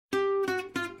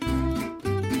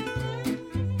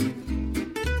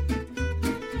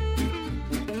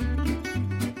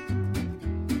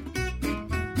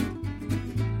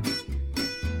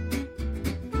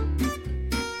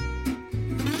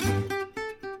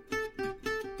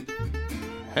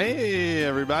Hey,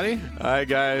 everybody. Hi,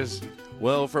 guys.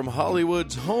 Well, from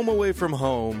Hollywood's Home Away from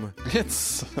Home,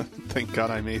 It's Thank God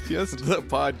I'm Atheist. the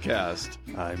podcast.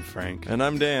 I'm Frank. And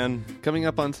I'm Dan. Coming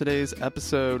up on today's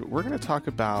episode, we're going to talk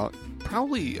about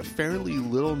probably a fairly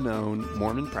little-known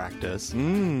Mormon practice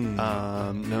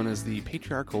known as the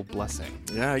patriarchal blessing.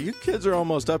 Yeah, you kids are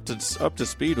almost up to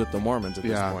speed with the Mormons at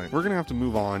this point. We're going to have to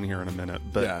move on here in a minute.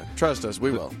 But Yeah, trust us,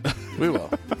 we will. We will.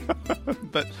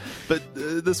 but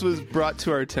this was brought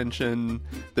to our attention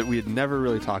that we had never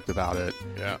really talked about it.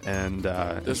 Yeah. And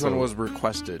This one was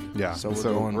requested. Yeah, So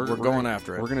we're going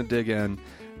after it. We're going to dig in,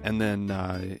 and then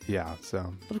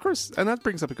So, but of course, and that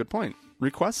brings up a good point.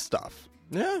 Request stuff.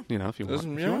 Yeah. You know, if you want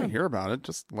to hear about it,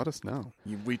 just let us know.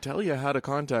 We tell you how to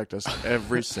contact us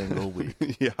every single week.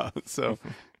 Yeah. So,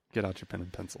 get out your pen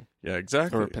and pencil, Yeah,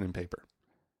 exactly. or a pen and paper.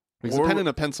 Because Or- a pen and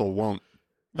a pencil won't.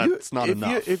 That's not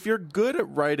enough. If you're good at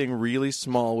writing really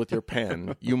small with your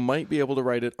pen, you might be able to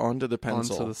write it onto the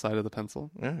pencil. Onto the side of the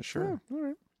pencil. Yeah, sure. Yeah, all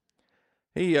right.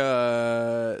 Hey,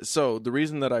 so the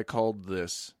reason that I called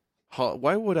this,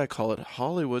 why would I call it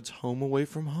Hollywood's Home Away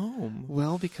from Home?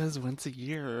 Well, because once a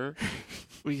year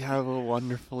we have a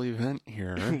wonderful event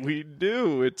here. We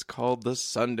do. It's called the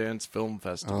Sundance Film Oh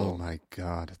Festival. my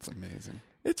God, it's amazing.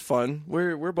 It's fun.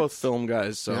 We're both film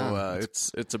guys, so Yeah,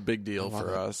 it's a big deal love for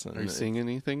it. us. And Are you seeing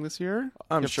anything this year?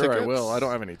 I'm You have sure I tickets? will. I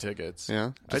don't have any tickets.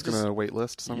 Yeah, just gonna wait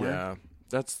list somewhere. Yeah,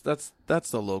 that's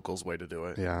the locals' way to do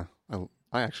it. Yeah,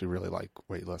 I actually really like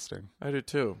waitlisting. I do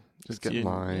too. Just get in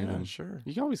line. Yeah, and sure.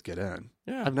 You can always get in.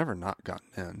 Yeah, I've never not gotten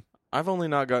in. I've only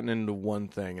not gotten into one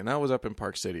thing, and that was up in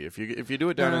Park City. If you do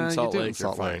it down in Salt you do it Lake, in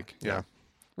Salt you're fine. Lake. Yeah.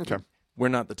 Okay. We're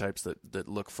not the types that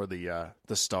look for the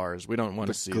stars. We don't want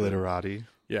The to see them. glitterati.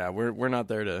 Yeah, we're not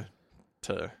there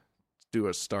to do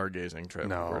a stargazing trip.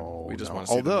 No, we just no. want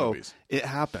to see the Although movies. it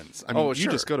happens. I mean, Oh, you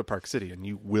sure. just go to Park City and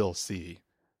you will see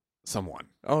someone.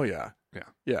 Oh yeah, Yeah.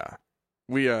 yeah.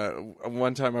 We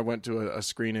one time I went to a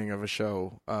screening of a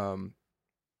show.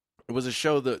 It was a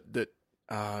show that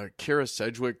Kira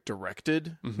Sedgwick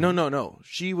directed. Mhm. No,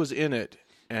 she was in it,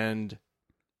 and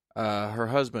her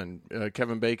husband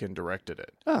Kevin Bacon directed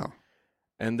it. Oh,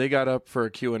 And they got up for a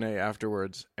Q&A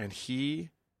afterwards, and he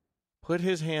put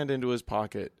his hand into his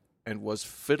pocket and was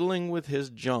fiddling with his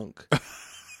junk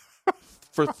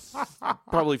for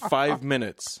probably 5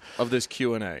 minutes of this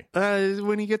Q&A.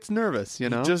 when he gets nervous, you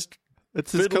know, Just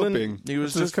it's his fiddling. coping. He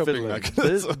was It's his just coping fiddling.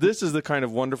 mechanism. This is the kind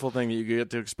of wonderful thing that you get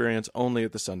to experience only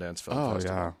at the Sundance Film Oh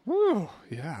Festival. yeah. Woo,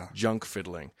 yeah. Junk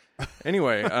fiddling.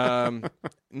 Anyway,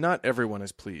 not everyone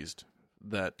is pleased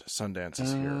that Sundance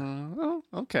is here. Oh,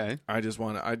 okay. I just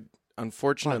want to.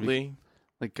 Unfortunately,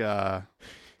 Like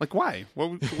why?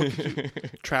 What could you,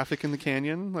 traffic in the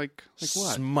canyon? Like what?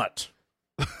 Smut.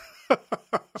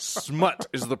 Smut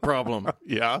is the problem.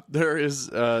 Yeah. There is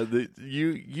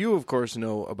you of course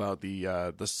know about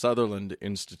the Sutherland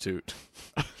Institute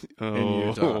in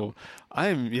Utah.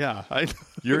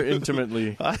 You're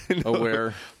intimately I know.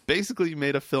 aware. Basically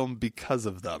made a film because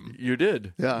of them. You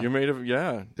did. Yeah. You made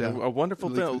Yeah. a wonderful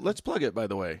film. Let's plug it, by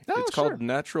the way. Oh, It's sure. called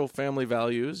Natural Family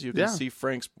Values. You can Yeah. see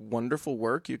Frank's wonderful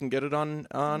work. You can get it on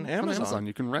Amazon.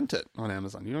 You can rent it on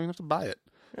Amazon. You don't even have to buy it.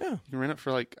 Yeah. You can rent it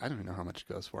for I don't even know how much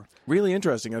it goes for. Really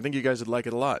interesting. I think you guys would like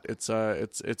it a lot. It's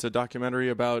a documentary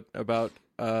about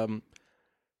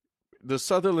the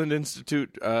Sutherland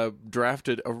Institute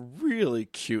drafted a really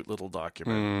cute little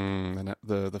document,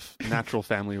 The natural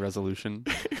family resolution.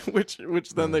 which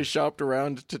then they shopped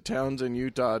around to towns in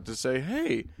Utah to say,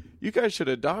 hey, you guys should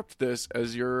adopt this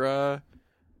as your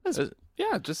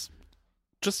Just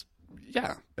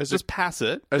pass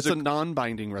it. as It's a- a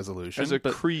non-binding resolution. as a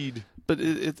but, creed. but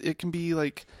it can be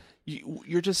like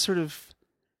you're just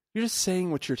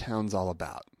saying what your town's all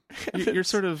about. You're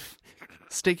sort of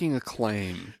staking a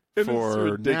claim It is for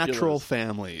ridiculous. natural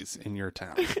families in your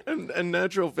town. And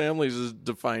natural families is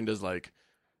defined as like,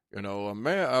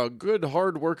 a good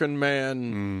hard-working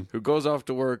man who goes off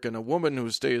to work, and a woman who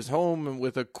stays home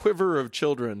with a quiver of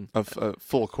children, A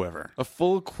full quiver. a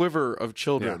full quiver of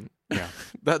children. Yeah.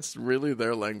 That's really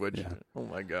their language. Yeah. Oh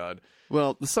my God.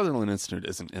 Well, the Sutherland Institute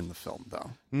isn't in the film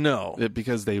though, No.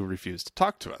 because they refused to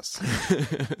talk to us.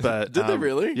 But Did they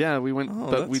really? Yeah, we went,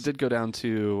 Oh, but we that's- did go down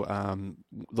to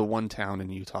the one town in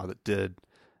Utah that did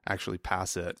actually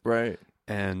pass it, Right.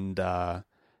 and I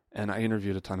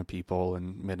interviewed a ton of people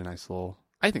and made a nice little.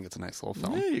 I think it's a nice little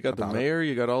film. Yeah, you got the about it. mayor,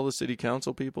 you got all the city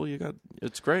council people,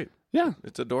 it's great. Yeah,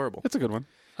 It's adorable. it's a good one.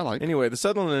 I like. Anyway, the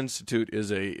Sutherland Institute is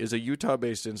a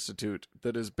Utah-based institute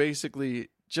that is basically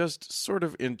just sort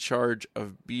of in charge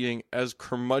of being as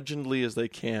curmudgeonly as they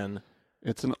can.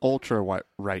 It's an ultra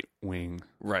right wing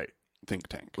Right. think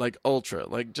tank. Like ultra,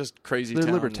 like just crazy They're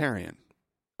town. libertarian.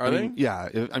 they? Yeah.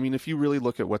 If you really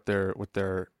look at what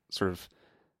they're sort of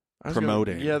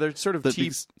promoting. They're sort of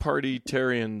Tea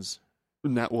Party-tarians.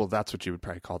 Well, that's what you would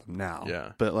probably call them now.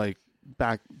 Yeah. But like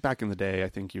back in the day, I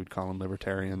think you would call them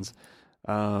libertarians.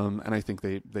 And I think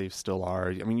they still are.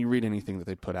 I mean, you read anything that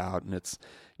they put out, and it's,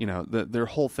 their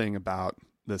whole thing about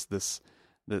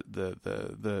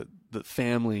the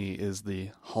family is the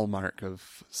hallmark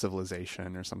of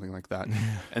civilization or something like that.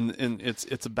 and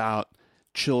it's about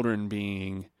children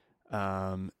being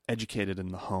educated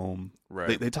in the home.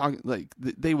 Right. They talk like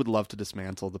they would love to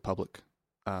dismantle the public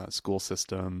school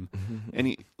system.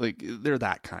 They're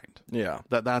that kind. Yeah.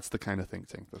 That's the kind of think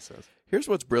this is. Here's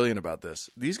what's brilliant about this.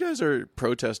 These guys are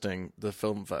protesting the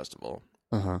film festival.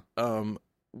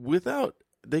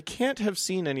 They can't have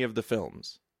seen any of the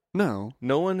films. No.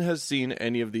 No one has seen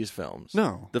any of these films.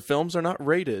 No. The films are not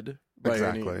rated by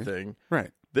Exactly. anything.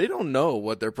 Right. They don't know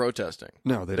what they're protesting.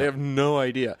 No, they They don't. have no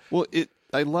idea. Well,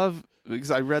 I love, because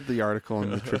I read the article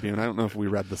in the Tribune. I don't know if we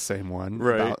read the same one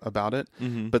Right. about it,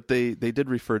 Mm-hmm. but they did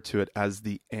refer to it as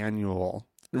the annual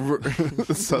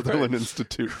Sutherland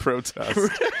Institute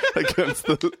protest against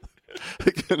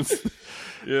Sundance.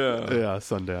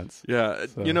 Yeah,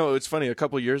 So- it's funny. A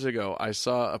couple years ago, I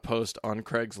saw a post on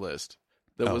Craigslist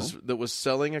that was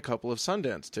selling a couple of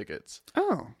Sundance tickets.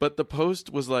 Oh, But the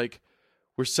post was like,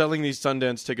 "We're selling these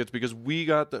Sundance tickets because we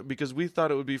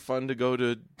thought it would be fun to go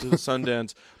to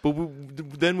Sundance, but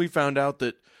then we found out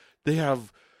that they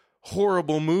have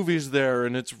horrible movies there,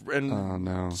 and oh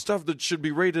no. stuff that should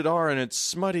be rated R, and it's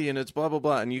smutty, and it's blah blah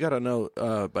blah." And you got to know,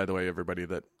 by the way, everybody,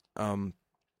 that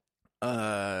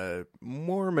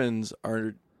Mormons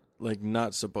are like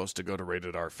not supposed to go to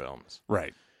rated R films.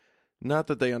 Right. Not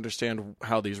that they understand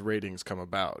how these ratings come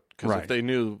about, because Right. if they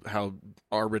knew how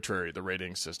arbitrary the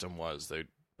rating system was, they'd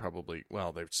probably,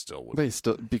 they still would. They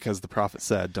still, because the prophet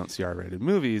said, "Don't see R-rated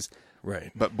movies."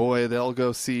 Right. But boy, they'll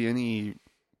go see any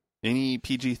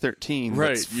PG-13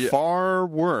 Right, that's yeah. far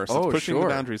worse. Oh, it's pushing sure. the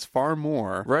boundaries far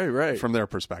more Right. from their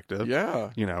perspective.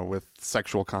 Yeah. With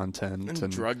sexual content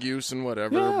And drug use and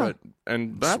whatever, Yeah.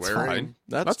 and That's swearing. fine.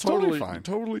 That's totally totally fine.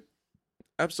 Totally,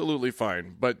 absolutely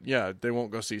fine. But yeah, they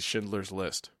won't go see Schindler's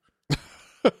List.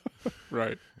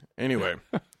 Right. Anyway,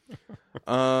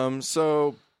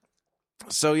 so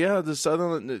yeah, the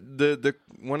Sutherland, the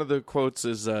one of the quotes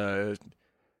is, oh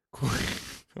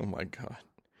my God.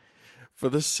 "For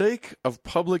the sake of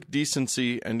public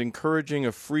decency and encouraging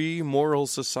a free, moral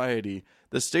society,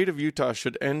 the state of Utah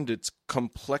should end its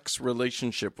complex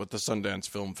relationship with the Sundance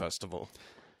Film Festival."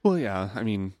 Well, yeah. I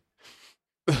mean,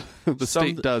 the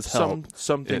state does help.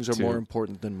 Some things are too. more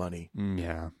important than money.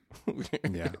 Yeah.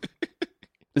 Yeah.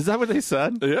 Is that what they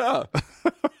said? Yeah.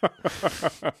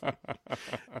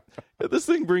 This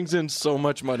thing brings in so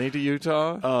much money to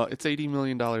Utah. It's $80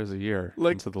 million a year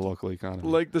into the local economy.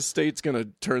 Like the state's going to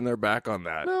turn their back on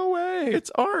that. no way.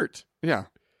 It's art. Yeah.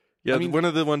 Yeah, I mean- one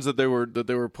of the ones that they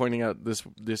were pointing out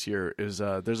this year is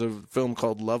there's a film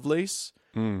called Lovelace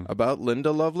about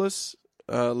Linda Lovelace,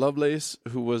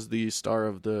 who was the star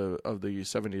of the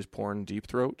 70s porn Deep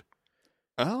Throat.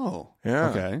 Oh. Yeah.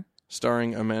 Okay.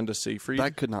 Starring Amanda Seyfried.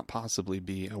 That could not possibly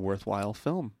be a worthwhile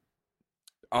film.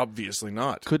 Obviously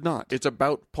not. Could not. It's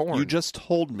about porn. You just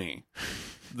told me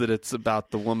that it's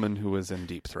about the woman who was in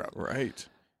Deep Throat. Right.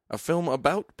 A film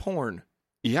about porn.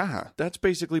 Yeah. That's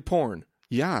basically porn.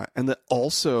 Yeah. And that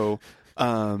also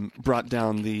brought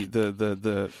down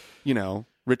the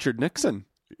Richard Nixon.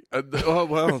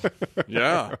 Well,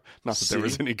 yeah. Not that there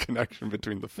was any connection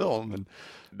between the film and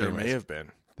There may have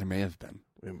been. There may have been.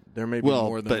 There may be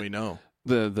more than we know.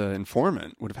 The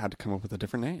informant would have had to come up with a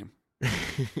different name.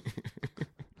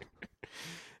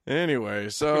 Anyway,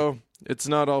 so it's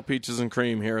not all peaches and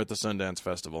cream here at the Sundance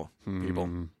Festival,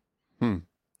 people.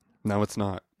 No, it's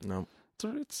not. No.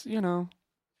 It's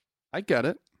I get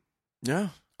it. Yeah.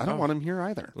 I don't want him here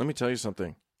either. Let me tell you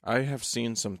something. I have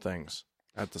seen some things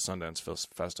at the Sundance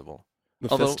Festival.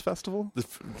 The Fist Festival? The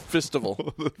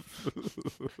Festival.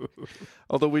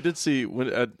 Although we did see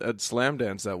at Slam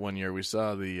Dance that one year, we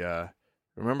saw the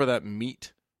remember that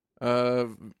Meat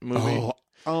movie?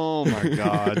 Oh my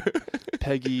God.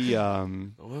 Peggy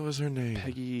What was her name?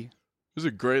 Peggy. It was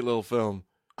a great little film.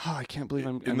 Oh, I can't believe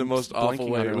I'm In the most blanking awful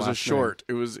on way. her It was a last short.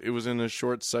 It was in a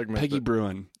short name. segment. Peggy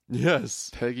Bruin.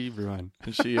 Yes. Peggy Bruin.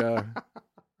 And she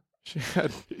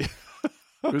had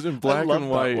It was in black love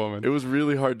and that white. woman. It was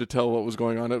really hard to tell what was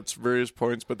going on at various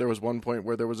points, but there was one point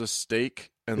where there was a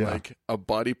steak and Yeah. like a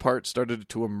body part started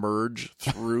to emerge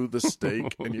through the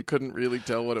steak and you couldn't really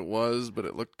tell what it was, but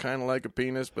it looked kind of like a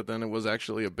penis, but then it was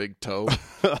actually a big toe.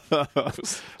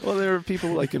 Well, there were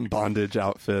people like in bondage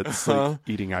outfits, like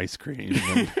eating ice cream.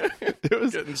 And it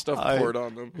was Getting stuff I poured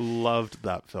on them. loved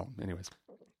that film. Anyways,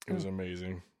 It was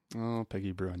amazing. oh,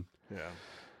 Peggy Bruin. Yeah.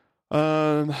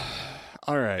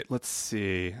 All right, let's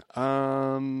see.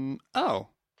 Oh,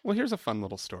 well, here's a fun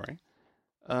little story.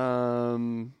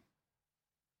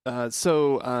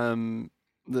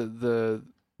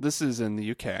 This is in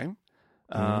the UK.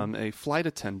 A flight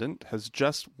attendant has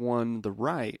just won the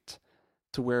right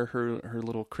to wear her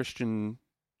little Christian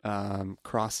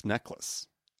cross necklace,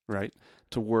 right,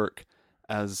 to work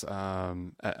as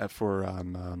for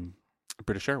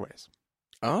British Airways.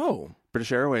 Oh.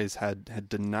 British Airways had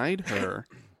denied her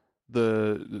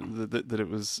that it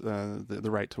was the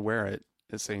right to wear it,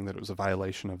 saying that it was a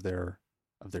violation of their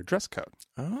dress code.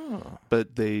 Oh.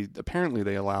 But they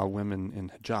allow women in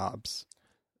hijabs.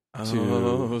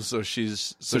 Oh, so she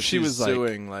was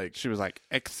suing like She was like,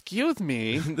 "Excuse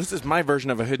me." this is my version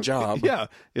of a hijab. Yeah,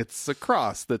 it's a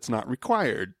cross that's not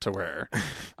required to wear.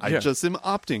 I Yeah. just am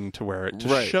opting to wear it to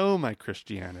Right. show my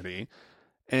Christianity.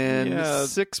 And Yeah.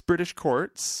 6 British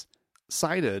courts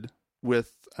sided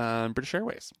with British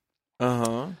Airways.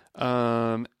 Uh-huh.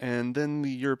 And then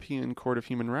the European Court of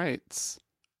Human Rights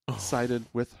sided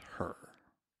with her.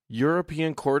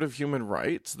 European Court of Human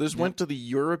Rights? This Yeah. went to the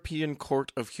European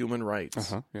Court of Human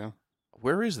Rights. Yeah.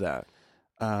 Where is that?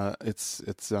 It's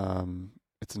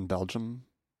in Belgium.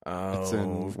 Oh, It's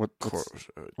in of course.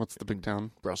 what's the big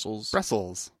town? Brussels.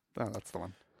 Brussels. Oh, that's the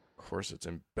one. Of course, it's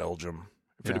in Belgium.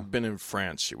 If Yeah. it had been in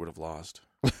France, she would have lost.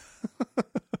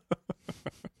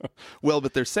 Well,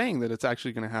 but they're saying that it's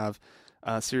actually going to have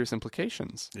serious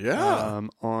implications. Yeah.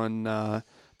 On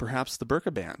perhaps the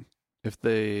burqa ban, if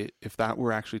that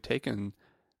were actually taken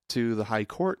to the High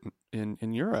Court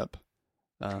in Europe,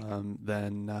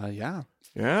 then yeah.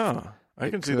 Yeah. I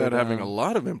It can see could, that having a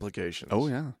lot of implications. Oh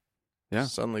yeah. Yeah.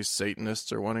 Suddenly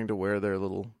Satanists are wanting to wear their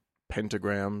little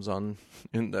pentagrams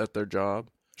at their job.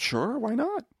 Sure, why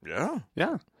not? Yeah.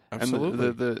 Yeah. Absolutely.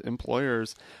 And the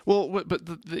employers. Well, but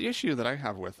the issue that I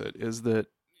have with it is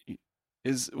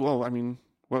I mean,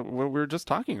 what we were just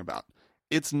talking about.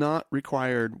 It's not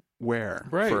required wear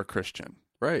Right. for a Christian.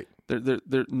 Right.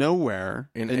 There nowhere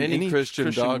In any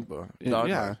Christian dogma.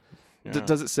 Yeah.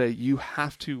 Does it say you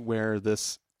have to wear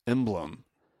this emblem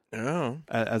Yeah.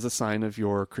 as a sign of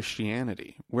your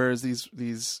Christianity? Whereas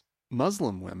these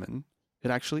Muslim women,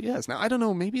 it actually is. Now, I don't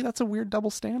know, maybe that's a weird double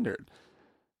standard.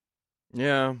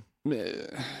 Yeah.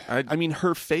 I mean,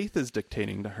 her faith is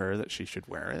dictating to her that she should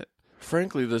wear it.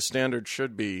 Frankly, the standard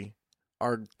should be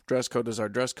our dress code is our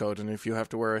dress code, and if you have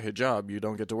to wear a hijab, you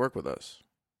don't get to work with us.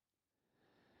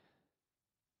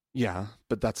 Yeah,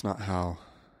 but that's not how.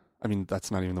 I mean, that's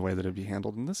not even the way that it'd be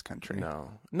handled in this country. No.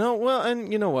 Well,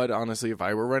 and you know what? Honestly, if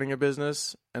I were running a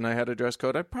business and I had a dress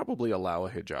code, I'd probably allow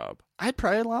a hijab. I'd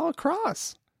probably allow a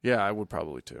cross, Yeah, I would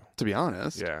probably too. to be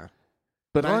honest. Yeah.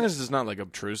 But As long as it's not like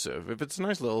obtrusive. If it's a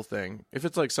nice little thing, if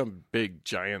it's like some big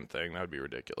giant thing, that would be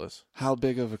ridiculous. how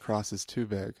big of a cross is too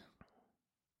big?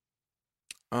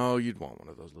 Oh, you'd want one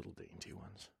of those little dainty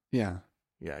ones. Yeah,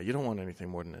 Yeah, you don't want anything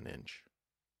more than an inch.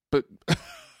 but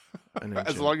An inch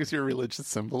as long as your religious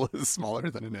symbol is smaller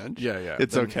than an inch. Yeah.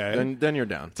 It's Then- okay. Then you're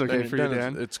down. It's okay for you,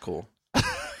 Dan? It's cool.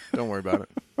 Don't worry about it.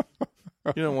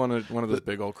 You don't want one of those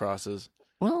big old crosses.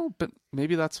 Well, but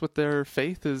maybe that's what their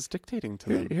faith is dictating to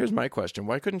them. Here's my question.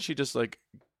 Why couldn't she just like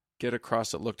get a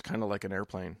cross that looked kind of like an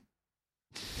airplane?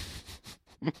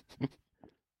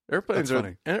 Airplanes That's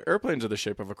funny. Airplanes are the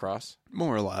shape of a cross.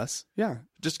 More or less. Yeah.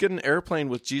 Just get an airplane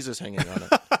with Jesus hanging on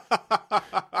it.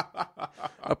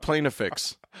 A plane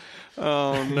affix.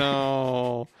 Oh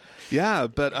no. Yeah,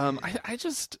 but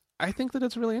I think that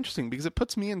it's really interesting because it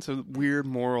puts me into weird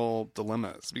moral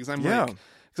dilemmas because I'm Yeah. like,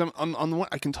 because I'm on the one,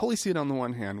 I can totally see it on the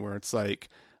one hand where it's like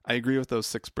I agree with those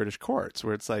 6 British courts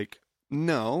where it's like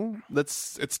no,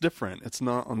 it's different. It's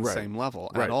not on the Right. same level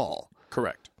Right. at all.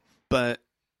 Correct. But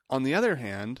on the other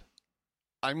hand,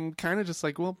 I'm kind of just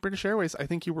like, well, British Airways, I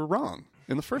think you were wrong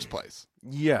in the first place.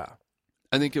 Yeah.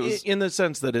 I think it was In the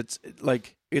sense that it's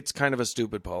like it's kind of a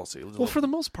stupid policy. well for the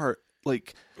most part,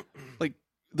 like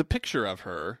the picture of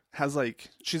her has like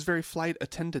she's very flight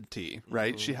attendant-y,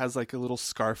 right? She has like a little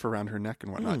scarf around her neck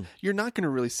and whatnot. You're not going to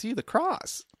really see the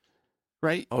cross,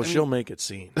 right? Oh, I mean, she'll make it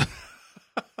seen.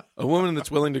 A woman that's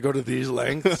willing to go to these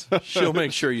lengths, she'll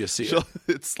make sure you see it.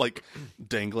 it's like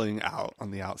dangling out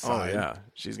on the Oh outside. yeah,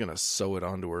 she's gonna sew it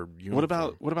onto her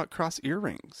uniform. What about cross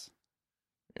earrings?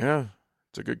 Yeah,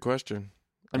 it's a good question.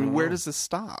 I mean, don't where know. does this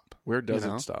stop? Where does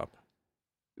know? it stop?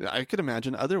 I could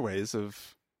imagine other ways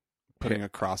of putting a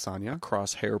cross on you.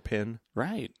 Cross hairpin,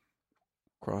 Right.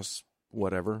 cross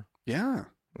whatever. Yeah.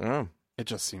 Yeah. It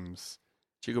just seems.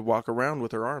 She could walk around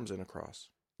with her arms in a cross.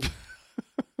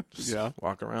 Just Yeah.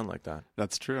 walk around like that.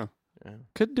 That's true. Yeah.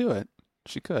 Could do it.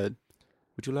 She could.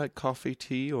 Would you like coffee,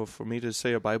 tea, or for me to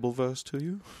say a Bible verse to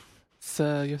you?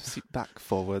 Sir, your seat back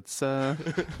forward, sir.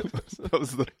 That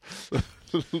was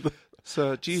the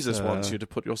Sir, Jesus Sir. wants you to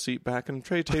put your seat back and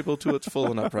tray table to its full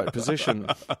and upright position.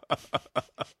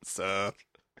 sir.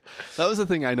 That was the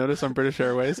thing I noticed on British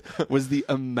Airways was the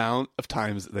amount of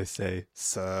times that they say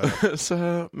sir,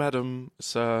 Sir, madam,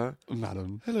 sir.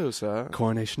 madam. Hello, sir.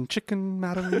 Coronation chicken,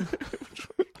 madam.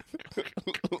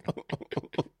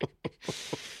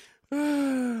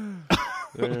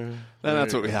 And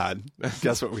that's what we had.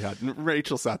 Guess what we had?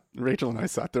 Rachel and I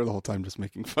sat there the whole time just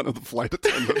making fun of the flight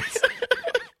attendants.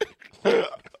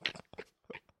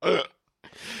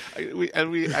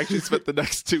 We actually spent the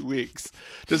next 2 weeks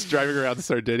just driving around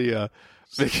Sardinia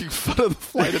making fun of the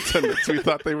flight attendants. We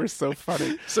thought they were so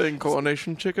funny. Saying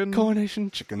coronation chicken.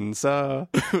 Coronation chicken, sir.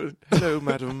 Hello,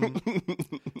 madam. Can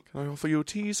I offer you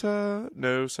tea, sir?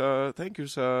 No, sir. Thank you,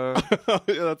 sir.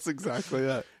 Yeah, that's exactly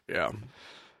it. Yeah.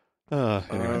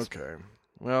 Anyways. Okay.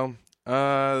 Well,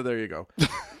 there you go.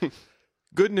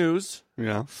 Good news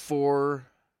Yeah. for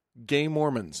gay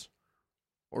Mormons,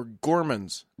 or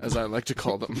Gormans, as I like to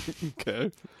call them.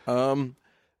 Okay.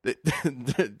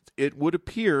 It would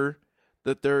appear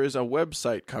that there is a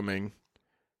website coming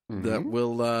that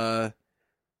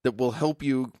will help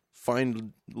you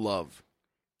find love.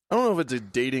 I don't know if it's a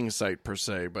dating site per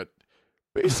se, but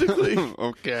basically,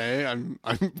 Okay, I'm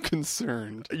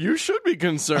concerned. you should be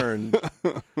concerned.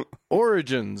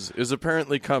 Origins is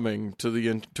apparently coming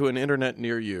to an internet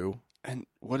near you. And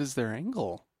what is their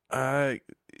angle? Gay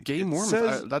Gay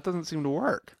Mormons. That doesn't seem to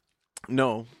work.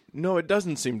 No, it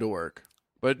doesn't seem to work.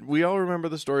 But we all remember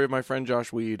the story of my friend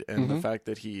Josh Weed and the fact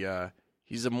that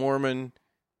he's a Mormon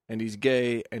and he's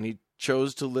gay and he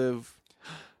chose to live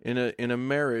in a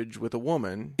marriage with a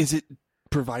woman. Is it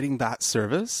providing that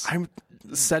service? I'm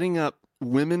Setting up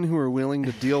women who are willing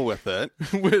to deal with it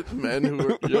with men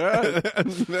who are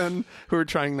and men who are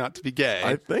trying not to be gay.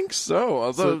 I think so.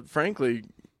 Although, frankly,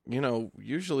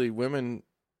 usually women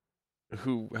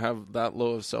who have that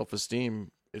low of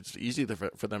self-esteem, it's easy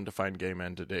for them to find gay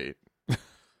men to date.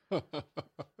 Shut up.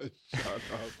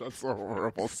 That's a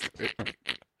horrible statement.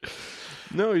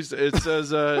 No, it says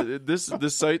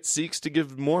this site seeks to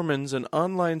give Mormons an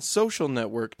online social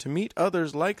network to meet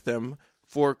others like them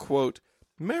for, quote,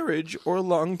 marriage or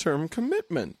long-term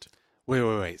commitment.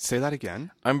 Wait. Say that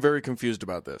again. I'm very confused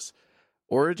about this.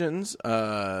 Origins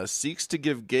seeks to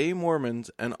give gay Mormons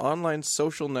an online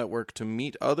social network to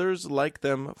meet others like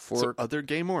them for other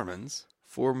gay Mormons.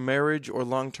 For marriage or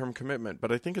long-term commitment.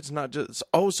 But I think it's not just...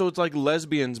 Oh, so it's like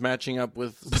lesbians matching up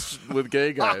with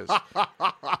gay guys.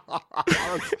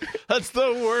 That's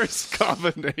the worst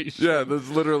combination. Yeah, that's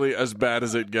literally as bad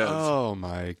as it gets. Oh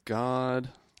my God.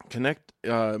 Connect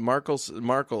Markle.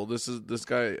 This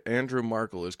guy Andrew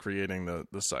Markle is creating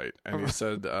the site, and he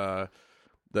said that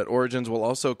Origins will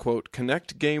also, quote,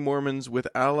 connect gay Mormons with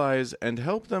allies and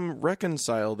help them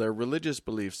reconcile their religious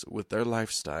beliefs with their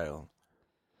lifestyle.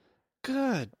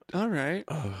 Good. All right.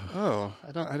 Oh,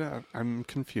 I don't. I'm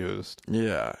confused.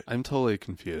 Yeah, I'm totally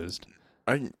confused.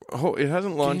 It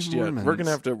hasn't launched yet. Mormons. We're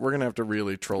gonna have to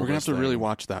really troll. We're gonna have this to really thing.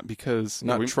 watch that because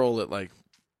Not troll it like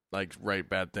write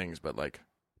bad things, but like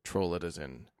troll it as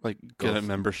in get a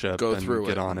membership, go and through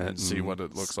get it on it, and see what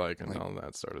it looks like and all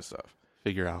that sort of stuff.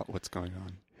 Figure out what's going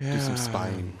on. Yeah. Do some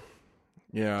spying.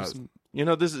 Yeah.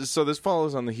 This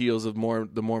follows on the heels of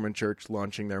the Mormon Church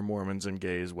launching their Mormons and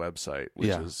Gays website,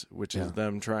 which is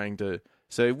them trying to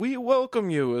say, we welcome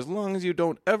you as long as you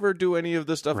don't ever do any of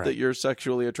the stuff that you're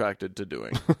sexually attracted to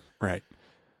doing. Right.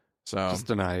 So just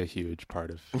deny a huge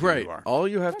part of who right. you are. All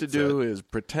you have to do is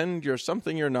pretend you're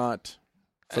something you're not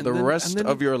for the rest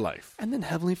of your life. And then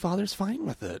Heavenly Father's fine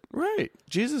with it. Right.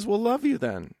 Jesus will love you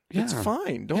then. Yeah. It's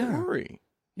fine. Don't worry.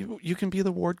 You can be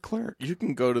the ward clerk. You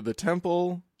can go to the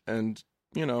temple and,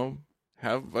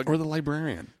 have or the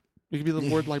librarian. You can be the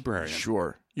ward librarian.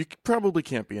 Sure. You probably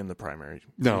can't be in the primary.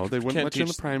 No, they wouldn't let you in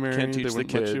the primary. Can't teach they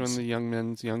wouldn't the let you kids. in the young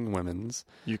men's, young women's.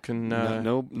 You can... none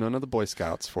of the Boy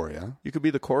Scouts for you. You could be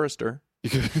the chorister. You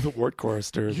could be the ward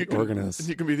chorister, the organist.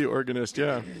 You can be the organist,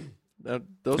 yeah.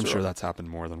 I'm sure that's happened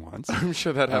more than once. I'm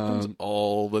sure that happens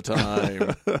all the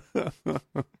time.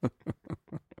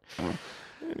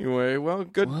 Anyway, well,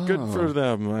 good for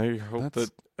them. I hope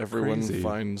that everyone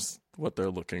finds what they're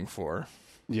looking for.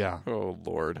 Yeah. Oh,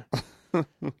 Lord.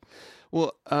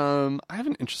 Well, I have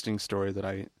an interesting story that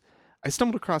I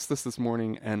stumbled across this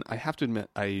morning, and I have to admit,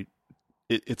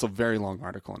 it's a very long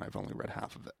article, and I've only read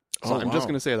half of it. So I'm just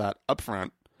going to say that up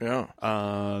front. Yeah.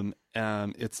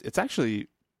 It's actually,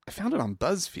 I found it on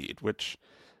BuzzFeed, which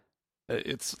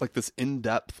it's like this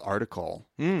in-depth article,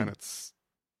 and it's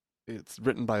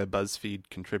written by a BuzzFeed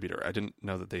contributor. I didn't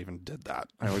know that they even did that.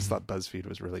 I always thought BuzzFeed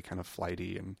was really kind of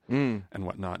flighty and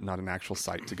whatnot, not an actual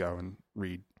site to go and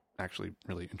read actually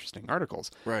really interesting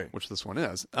articles, Right. which this one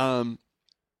is.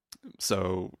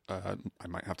 So I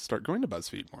might have to start going to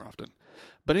BuzzFeed more often.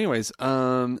 But anyways,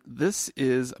 this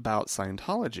is about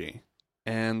Scientology,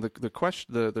 and the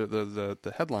question,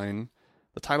 the headline,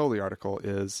 the title of the article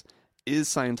is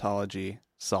Scientology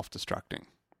self-destructing?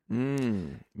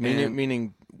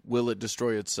 Meaning, will it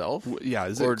destroy itself? Yeah,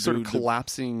 is it sort of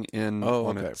collapsing in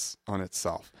on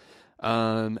itself?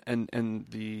 And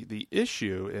the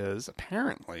issue is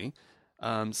apparently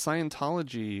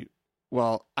Scientology.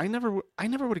 Well, I never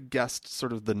would have guessed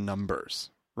sort of the numbers,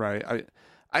 right?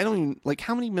 I don't even, like,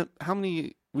 how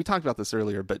many we talked about this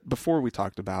earlier, but before we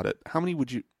talked about it, how many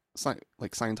would you,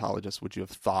 like, Scientologists would you have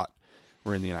thought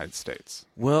were in the United States?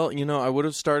 Well, I would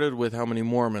have started with how many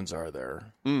Mormons are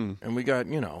there, and we got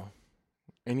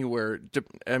anywhere.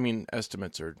 I mean,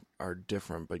 estimates are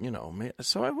different, but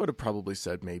so I would have probably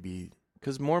said maybe,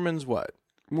 because Mormons, I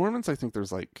think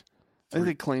there's like, I think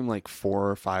they claim like 4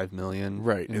 or 5 million,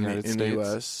 right, in the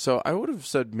U.S. So I would have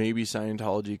said maybe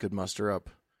Scientology could muster up,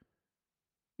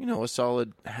 a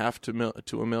solid half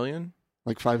to a million,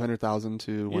 like 500,000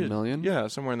 to 1 million. Yeah,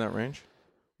 somewhere in that range.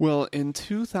 Well, in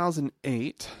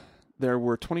 2008, there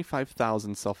were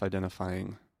 25,000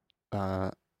 self-identifying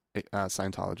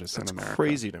Scientologists in America. That's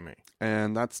crazy to me.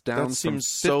 And that's down from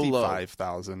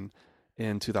 55,000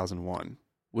 in 2001.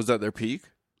 Was that their peak?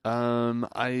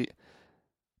 It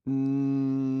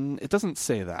doesn't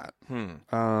say that.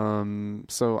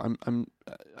 So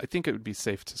I think it would be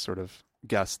safe to sort of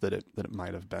guess that it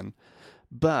might have been,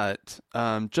 but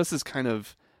just as kind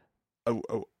of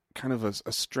a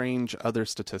strange other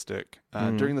statistic,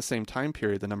 during the same time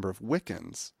period, the number of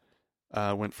Wiccans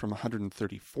went from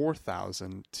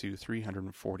 134,000 to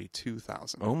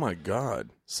 342,000. Oh my God!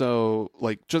 So,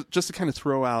 like, just to kind of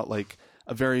throw out like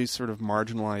a very sort of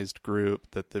marginalized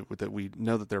group that we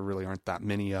know that there really aren't that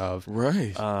many of.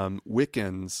 Right.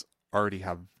 Wiccans already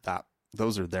have that.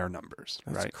 Those are their numbers.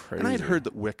 That's right. Crazy. And I had heard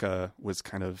that Wicca was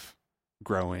kind of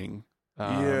growing.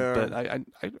 But I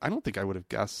don't think I would have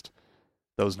guessed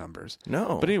those numbers.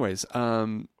 No. But anyways,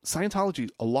 Scientology,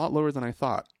 a lot lower than I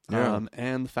thought. Yeah.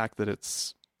 And the fact that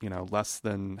it's, less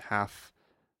than half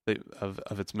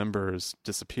of its members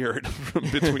disappeared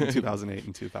between 2008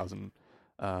 and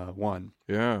 2001.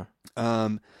 Yeah.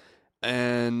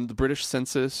 And the British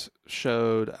census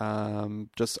showed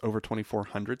just over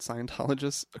 2,400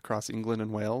 Scientologists across England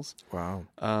and Wales. Wow.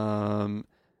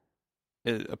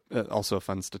 Also a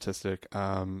fun statistic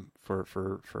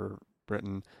for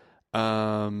Britain.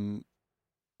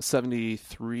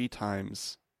 73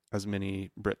 times as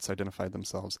many Brits identified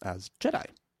themselves as Jedi.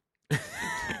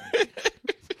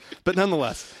 But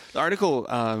nonetheless, the article,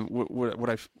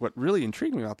 what really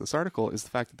intrigued me about this article is the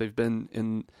fact that they've been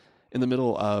in the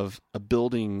middle of a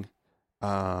building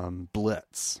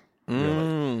blitz.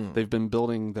 Really. They've been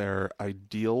building their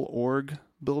Ideal Org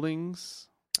buildings.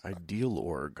 Ideal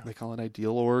Org. They call it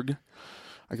Ideal Org.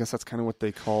 I guess that's kind of what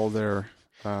they call their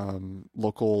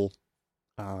local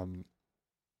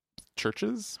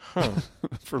churches,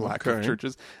 for lack of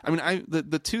churches. I mean,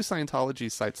 the two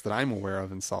Scientology sites that I'm aware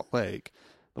of in Salt Lake,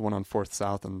 the one on 4th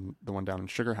South and the one down in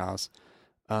Sugar House,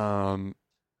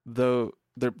 though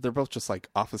they're both just like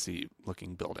office-y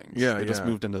looking buildings. Yeah, they just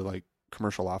moved into like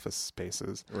commercial office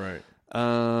spaces. Right.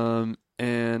 And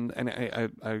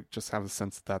I just have a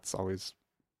sense that's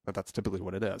typically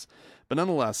what it is. But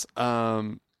nonetheless,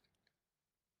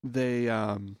 they've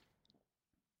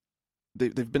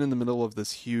been in the middle of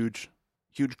this huge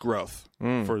growth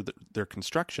for their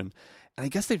construction, and I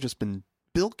guess they've just been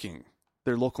bilking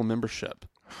their local membership.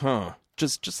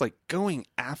 Just like going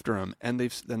after them, and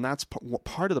that's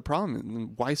part of the problem,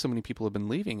 and why so many people have been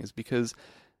leaving is because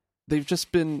they've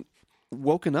just been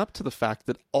woken up to the fact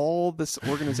that all this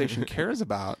organization cares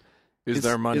about is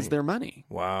their money.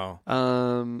 Wow.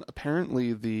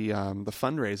 Apparently the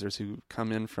fundraisers who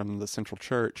come in from the Central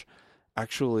Church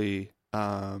actually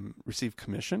receive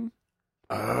commission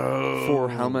for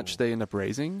how much they end up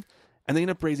raising. And they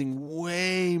end up raising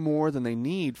way more than they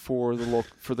need for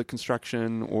the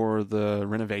construction or the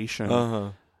renovation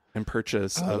and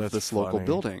purchase of this local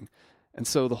building. And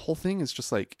so the whole thing is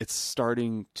just like it's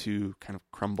starting to kind of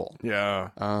crumble. Yeah.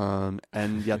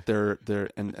 And yet they're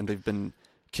and they've been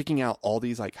kicking out all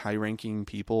these like high-ranking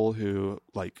people who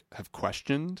like have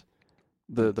questioned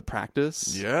the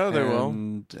practice. Yeah, they will.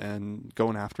 And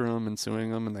going after them and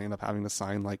suing them, and they end up having to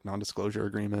sign like non-disclosure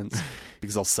agreements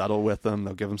because they'll settle with them.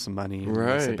 They'll give them some money, and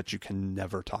they say, Right. but you can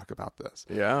never talk about this.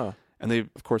 Yeah. And they,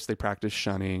 of course, they practice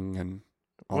shunning and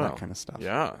all Well, that kind of stuff.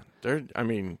 Yeah.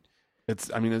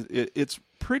 It's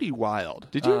pretty wild.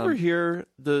 Did you ever hear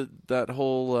that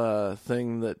whole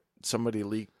thing that somebody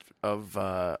leaked of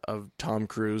Tom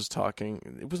Cruise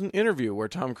talking? It was an interview where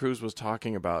Tom Cruise was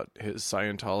talking about his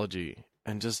Scientology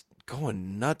and just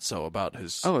going nutso about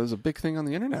his. Oh, it was a big thing on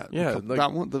the internet. Yeah, That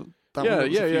like- one. That one yeah, that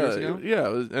was a few years yeah, ago?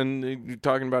 yeah, and you're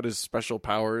talking about his special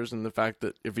powers and the fact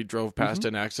that if he drove past Mm-hmm.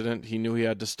 an accident, he knew he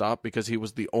had to stop because he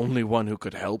was the only one who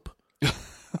could help.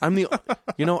 I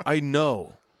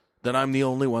know that I'm the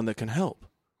only one that can help,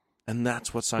 and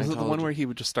that's what Scientology. Was it the one where he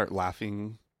would just start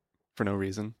laughing for no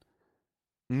reason?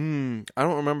 I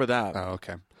don't remember that. Oh,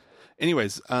 okay.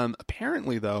 Anyways,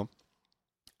 apparently though,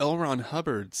 L. Ron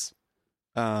Hubbard's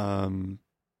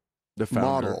The founder.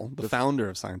 model, the founder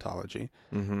of Scientology,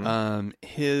 Mhm.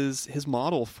 his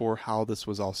model for how this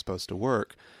was all supposed to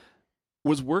work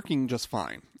was working just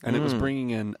fine, and it was bringing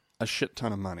in a shit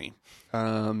ton of money,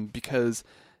 because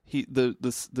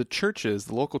the churches,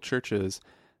 the local churches,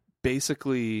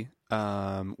 basically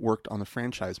worked on the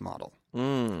franchise model.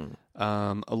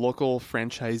 A local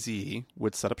franchisee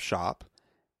would set up shop,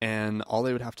 and all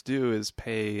they would have to do is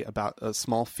pay about a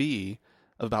small fee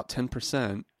of about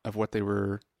 10% of what they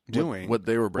were doing, what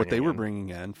they were bringing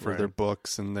in for Right. their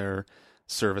books and their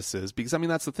services. Because I mean,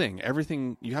 that's the thing.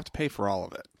 Everything, you have to pay for all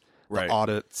of it. Right. The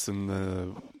audits and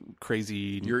the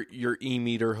crazy Your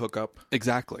e-meter hookup.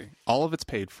 exactly. All of it's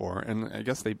paid for, and I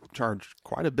guess they charge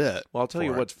quite a bit. Well, I'll tell you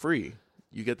for it. what's free.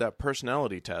 You get that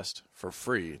personality test for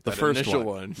free. The that first initial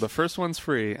one. The first one's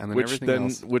free, and then which everything then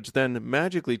else. which then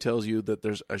magically tells you that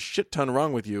there's a shit ton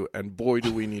wrong with you, and boy,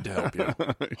 do we need to help you.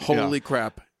 Holy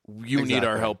crap, you need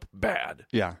our Exactly. help bad.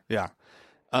 Yeah.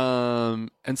 And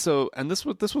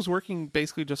this was working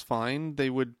basically just fine. They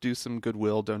would do some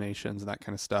goodwill donations and that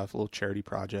kind of stuff, a little charity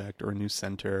project or a new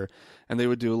center, and they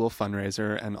would do a little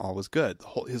fundraiser, and all was good.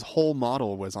 His whole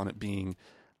model was on it being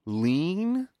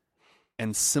lean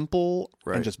and simple,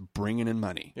 Right. and just bringing in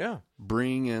money, Yeah,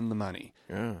 bring in the money,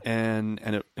 yeah. and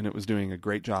it was doing a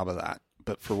great job of that.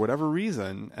 But for whatever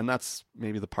reason, and that's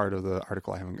maybe the part of the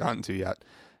article I haven't gotten to yet,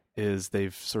 is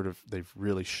they've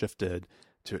really shifted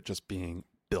to it just being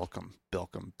bilk 'em,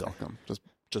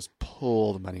 just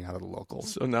pull the money out of the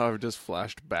locals. So now I've just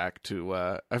flashed back to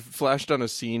I've flashed on a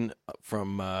scene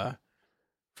from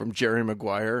Jerry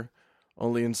Maguire,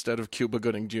 only instead of Cuba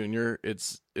Gooding Jr.,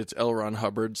 it's L. Ron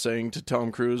Hubbard saying to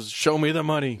Tom Cruise, "Show me the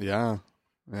money. Yeah.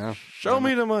 Show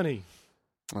me the money.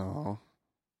 Oh,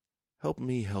 Help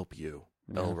me help you."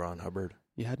 Yeah. L. Ron Hubbard.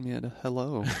 you had me at a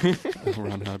hello,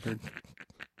 Ron Hubbard.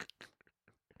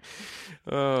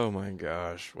 Oh my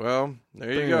gosh. Well, there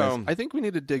But you anyways, go. I think we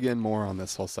need to dig in more on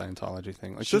this whole Scientology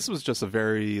thing. Like, this was just a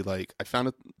very, like, I found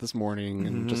it this morning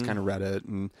and just kind of read it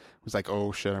and was like,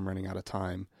 oh shit, I'm running out of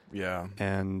time. Yeah.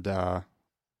 And Yeah,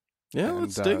 And,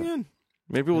 let's dig in.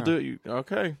 Maybe we'll yeah. do it.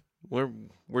 Okay.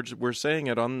 We're saying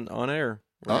it on air.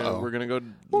 We're gonna go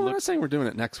well, I'm look. not saying we're doing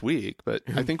it next week, but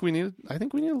I think we need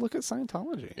to look at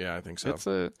Scientology. Yeah, I think so. It's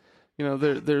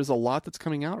there's a lot that's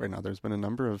coming out right now. There's been a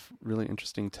number of really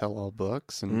interesting tell-all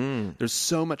books, and there's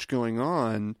so much going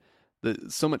on,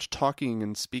 so much talking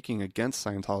and speaking against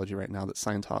Scientology right now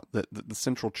that the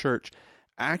Central Church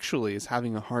actually is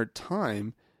having a hard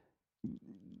time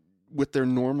with their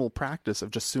normal practice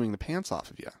of just suing the pants off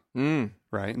of you,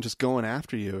 right, and just going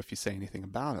after you if you say anything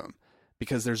about them,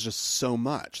 because there's just so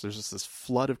much. There's just this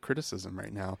flood of criticism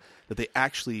right now that they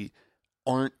actually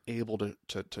aren't able to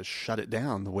shut it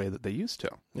down the way that they used to.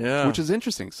 Yeah. Which is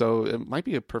interesting. So it might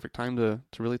be a perfect time to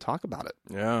really talk about it.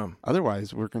 Yeah.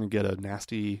 Otherwise, we're going to get a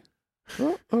nasty.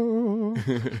 Uh-oh.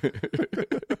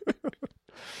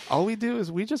 All we do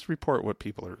is we just report what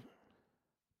people are.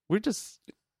 We just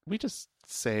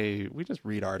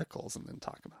read articles and then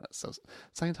talk about it. So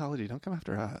Scientology, don't come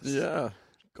after us. Yeah.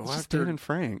 Go It's just after. Dan and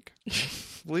Frank.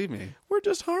 Believe me. We're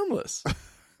just harmless.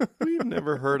 We've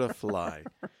never hurt a fly.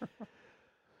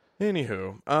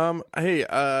 Anywho, hey,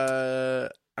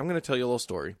 I'm going to tell you a little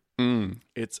story.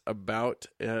 It's about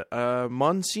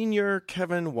Monsignor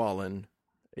Kevin Wallen,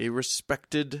 a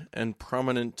respected and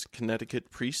prominent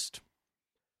Connecticut priest.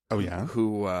 Oh yeah.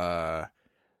 Who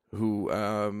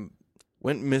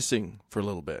went missing for a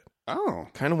little bit. Oh.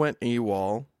 Kind of went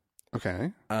AWOL.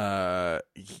 Okay.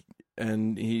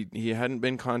 and he hadn't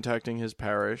been contacting his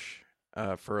parish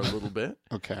for a little bit.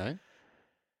 Okay.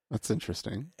 That's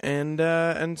interesting.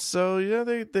 And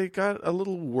so they got a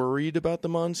little worried about the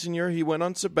Monsignor. He went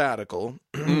on sabbatical,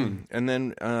 and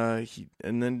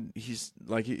then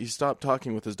he stopped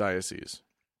talking with his diocese,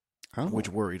 which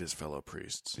worried his fellow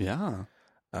priests. Yeah.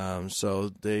 So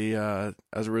they,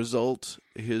 as a result,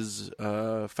 his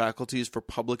faculties for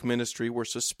public ministry were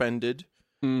suspended,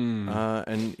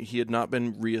 and he had not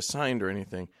been reassigned or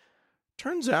anything.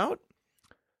 Turns out,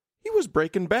 he was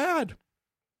breaking bad.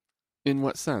 In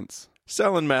what sense?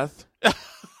 Selling meth.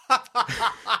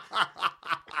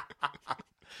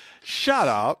 Shut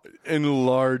up. In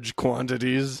large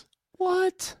quantities.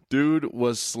 What? Dude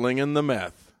was slinging the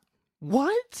meth.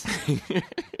 What?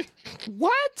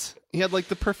 What? He had like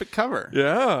the perfect cover.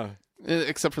 Yeah.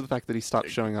 Except for the fact that he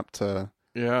stopped showing up to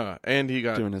and he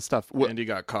got doing his stuff. And he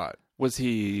got caught. Was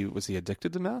he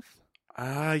addicted to meth?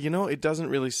 It doesn't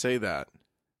really say that.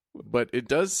 But it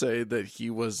does say that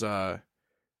he was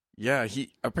he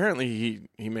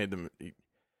made them.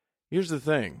 Here's the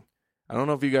thing. I don't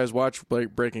know if you guys watch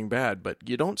Breaking Bad, but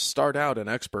you don't start out an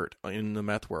expert in the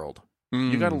meth world.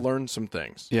 You got to learn some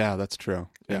things. Yeah, that's true.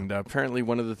 Yeah. And apparently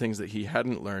one of the things that he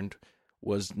hadn't learned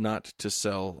was not to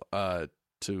sell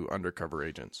to undercover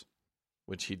agents,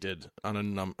 which he did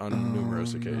on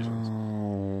numerous occasions.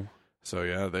 Oh. So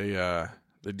yeah,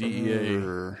 the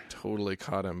DEA totally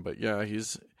caught him. But yeah,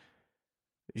 he's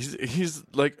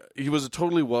like, he was a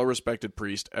totally well-respected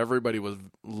priest. Everybody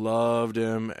loved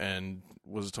him and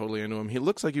was totally into him. He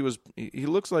looks like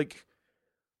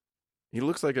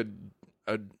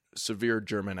a severe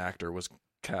German actor was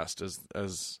cast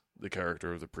as the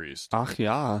character of the priest. Ach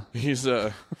yeah. He's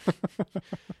a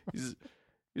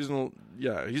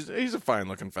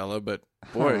fine-looking fella, but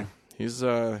boy, there's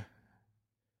going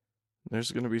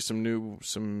to be some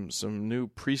new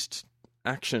priest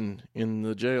action in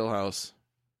the jailhouse.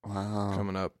 Wow.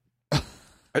 Coming up.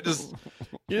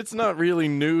 It's not really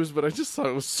news, but I just thought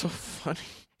it was so funny.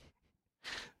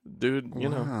 Dude,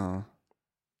 wow.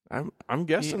 I'm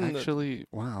guessing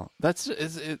wow. That's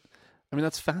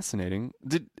fascinating.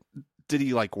 Did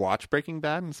he like watch Breaking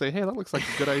Bad and say, "Hey, that looks like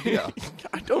a good idea"?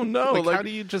 I don't know. Like how do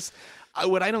you just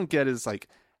what I don't get is like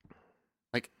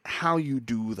how you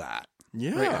do that.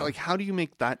 Yeah. Right? Like how do you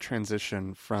make that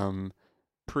transition from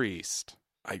priest?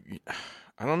 I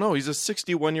don't know. He's a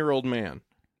 61-year-old man.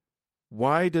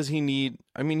 Why does he need...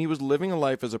 I mean, he was living a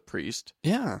life as a priest.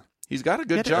 Yeah. He's got a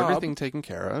good job. Everything taken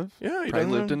care of. Yeah. He probably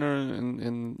lived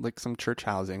in like some church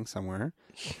housing somewhere.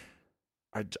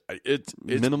 It's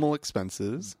minimal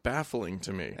expenses. Baffling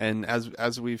to me. And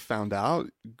as we found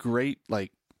out, great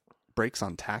like breaks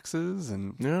on taxes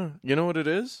and... Yeah. You know what it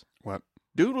is? What?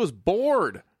 Dude was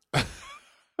bored.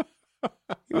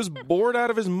 He was bored out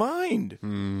of his mind.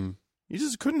 He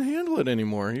just couldn't handle it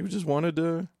anymore. He just wanted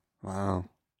to... Wow.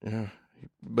 Yeah.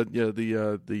 But yeah,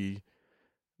 the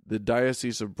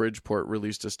Diocese of Bridgeport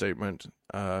released a statement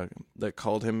that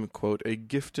called him, quote, a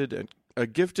gifted,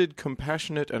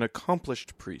 compassionate, and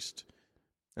accomplished priest,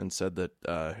 and said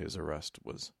that his arrest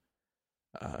was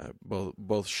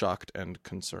both shocked and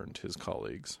concerned his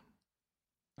colleagues.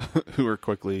 Who were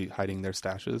quickly hiding their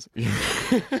stashes.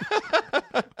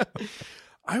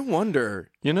 I wonder,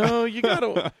 you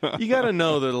gotta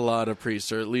know that a lot of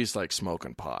priests are at least like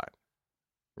smoking pot,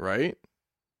 right?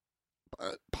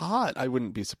 Pot, I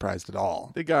wouldn't be surprised at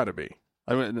all. They gotta be.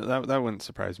 That wouldn't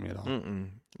surprise me at all.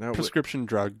 Prescription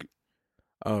drug.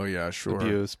 Oh yeah, sure.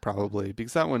 Abuse probably,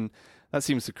 because that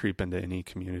seems to creep into any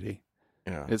community.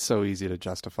 Yeah, it's so easy to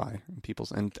justify in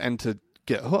people's and to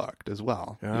get hooked as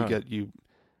well. Yeah. You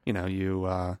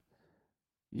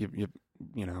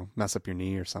mess up your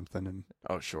knee or something, and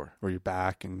or your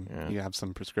back, and you have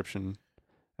some prescription,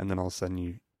 and then all of a sudden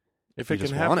you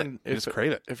just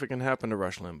crave it. If it can happen to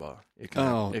Rush Limbaugh, it can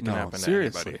happen to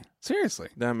anybody. Seriously,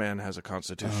 that man has a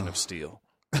constitution of steel.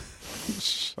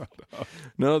 Shut up.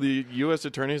 No, the U.S.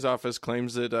 Attorney's Office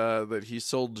claims that he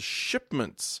sold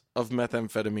shipments of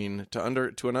methamphetamine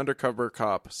to an undercover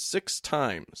cop 6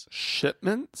 times.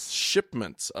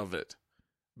 Shipments of it.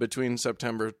 Between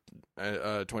September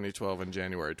 2012 and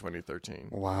January 2013.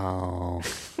 Wow.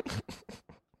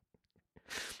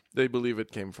 They believe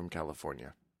it came from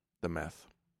California, the meth.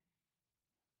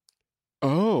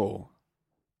 Oh.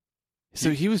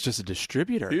 So he was just a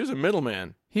distributor. He was a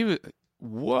middleman.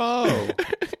 Whoa.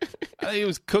 He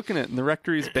was cooking it in the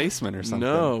rectory's basement or something.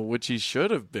 No, which he should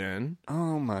have been.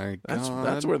 Oh my God.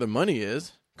 That's where the money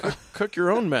is. Cook your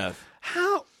own meth.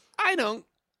 How? I don't...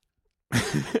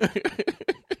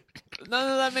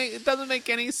 it doesn't make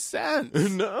any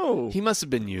sense. No. He must have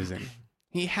been using.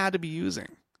 He had to be using.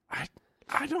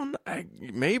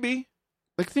 Maybe.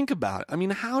 Like, think about it. I mean,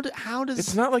 how does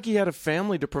It's not like he had a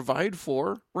family to provide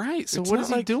for. right? So It's what not is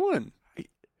he like- doing?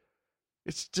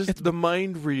 It's just the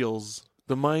mind reels.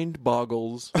 The mind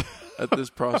boggles at this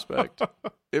prospect.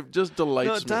 It just delights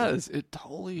No, it me. does. It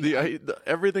totally.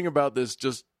 Everything about this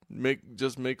just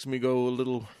makes me go a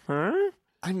little, huh?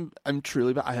 I'm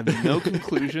truly. I have no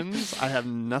conclusions. I have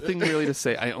nothing really to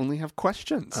say. I only have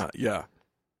questions. Yeah.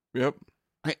 Yep.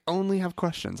 I only have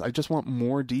questions. I just want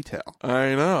more detail.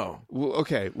 I know. Well,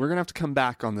 okay, we're gonna have to come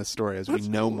back on this story as we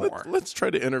know more. Let's try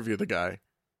to interview the guy.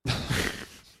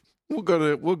 We'll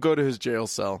go to his jail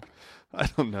cell. I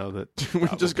don't know that. We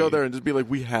just go there and just be like,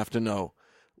 we have to know.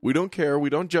 We don't care. We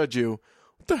don't judge you.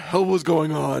 What the hell was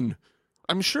going on?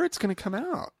 I'm sure it's going to come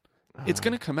out. It's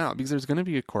going to come out because there's going to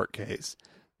be a court case.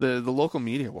 The local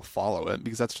media will follow it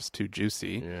because that's just too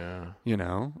juicy. Yeah. You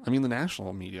know? I mean, the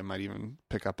national media might even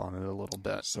pick up on it a little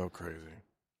bit. So crazy.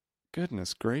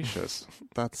 Goodness gracious.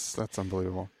 That's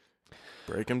unbelievable.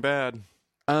 Breaking Bad.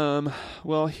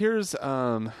 Well, here's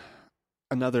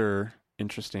another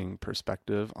interesting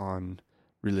perspective on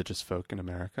religious folk in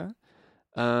America.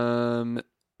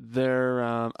 They're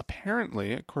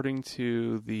apparently, according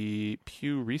to the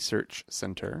Pew Research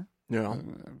Center, Yeah.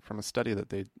 from a study that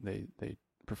they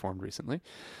performed recently,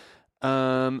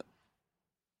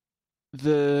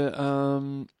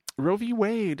 the Roe v.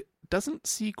 Wade doesn't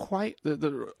see quite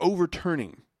the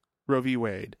overturning Roe v.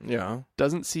 Wade Yeah.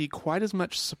 doesn't see quite as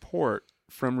much support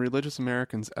from religious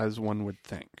Americans as one would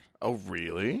think. Oh,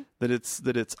 really? That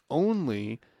it's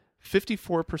only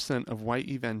 54% of white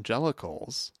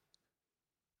evangelicals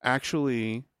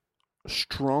actually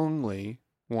strongly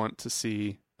want to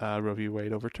see Roe v.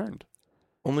 Wade overturned.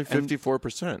 Only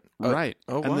 54%. Right.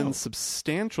 Oh, And wow. then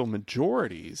substantial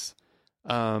majorities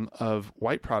of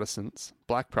white Protestants,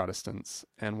 black Protestants,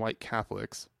 and white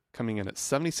Catholics coming in at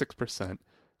 76%,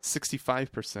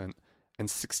 65%, and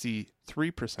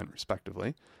 63%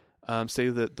 respectively, say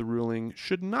that the ruling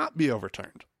should not be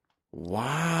overturned.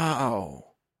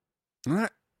 Wow. Isn't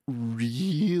that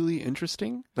really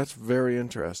interesting? That's very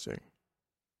interesting.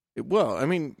 Well, I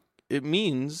mean, it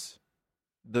means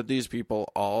that these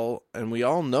people all, and we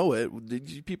all know it,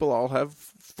 these people all have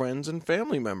friends and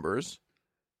family members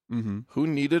Mm-hmm. who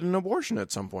needed an abortion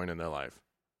at some point in their life,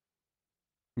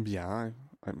 Yeah,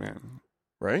 I mean,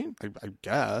 right? I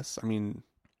guess. I mean,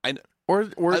 Or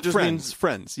it just means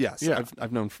friends. Yes, Yeah.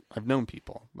 I've known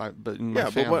people, but in my yeah.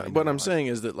 But family, what I'm no. saying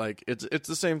is that like it's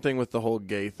the same thing with the whole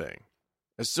gay thing.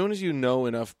 As soon as you know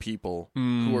enough people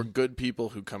who are good people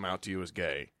who come out to you as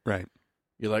gay, right,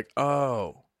 you're like,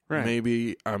 oh, right,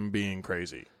 maybe I'm being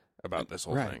crazy about this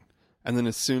whole right. thing. And then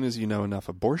as soon as you know enough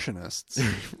abortionists,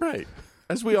 Right.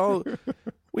 As we all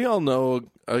know,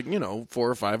 4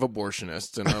 or 5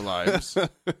 abortionists in our lives.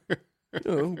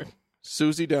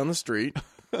 Susie down the street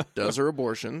does her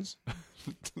abortions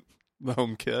the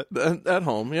home kit. at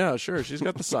home. Yeah, sure. She's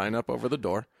got the sign up over the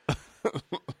door.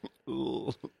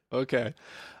 Okay,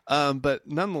 but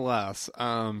nonetheless,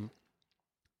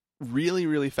 really,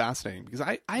 really fascinating because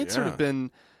I had sort Yeah. of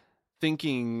been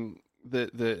thinking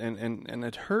that and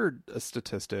had heard a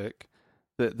statistic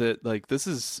that like this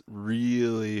is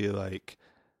really like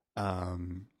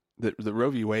that the Roe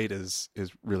v. Wade is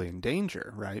really in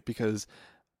danger, right? Because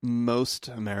most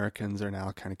Americans are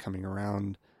now kind of coming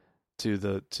around to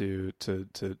to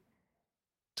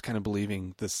kind of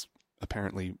believing this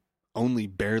apparently only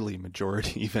barely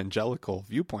majority evangelical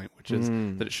viewpoint, which is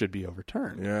that it should be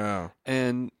overturned. Yeah.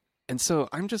 And so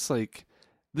I'm just like,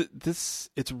 this.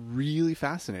 It's really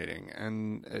fascinating,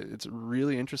 and it's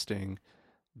really interesting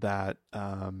that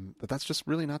that's just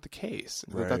really not the case.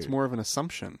 That that's Right. more of an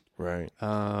assumption, Right.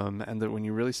 and that when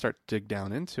you really start to dig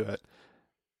down into it,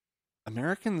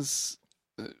 Americans.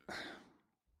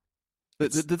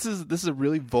 This is a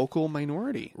really vocal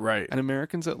minority, Right. and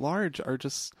Americans at large are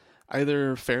just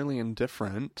either fairly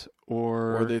indifferent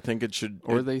or they think it should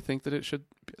they think that it should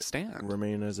stand.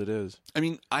 remain as it is. I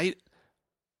mean,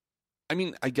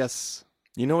 I guess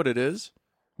You know what it is?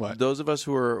 what? Those of us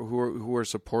who are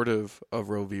supportive of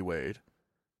Roe v. Wade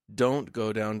don't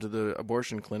go down to the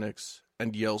abortion clinics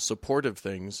and yell supportive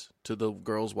things to the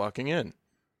girls walking in.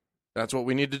 That's what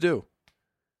we need to do.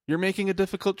 You're making a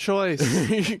difficult choice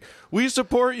We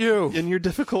support you. in your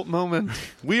difficult moment.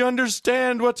 We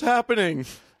understand what's happening.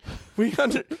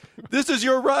 This is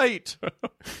your right.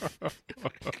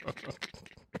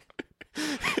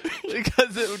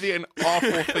 Because it would be an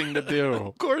awful thing to do.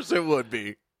 Of course it would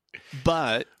be.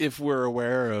 But if we're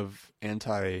aware of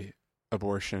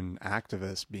anti-abortion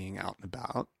activists being out and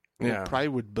about, Yeah. it probably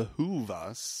would behoove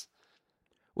us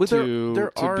Well,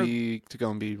 to go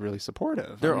and be really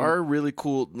supportive. There are really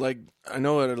cool, like, I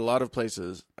know at a lot of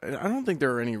places, I don't think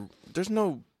there are any,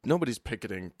 nobody's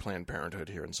picketing Planned Parenthood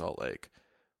here in Salt Lake.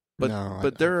 But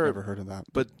I've never heard of that.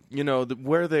 But, you know,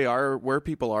 where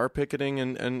people are picketing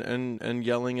and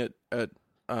yelling at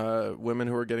women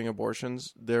who are getting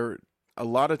abortions, a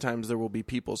lot of times there will be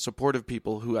supportive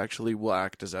people who actually will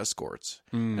act as escorts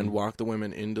and walk the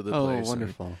women into the place. Oh,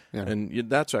 wonderful. And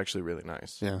that's actually really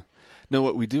nice. Yeah. No,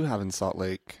 what we do have in Salt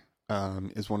Lake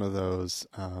is one of those,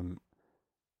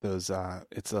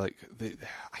 it's like,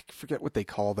 I forget what they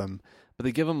call them, but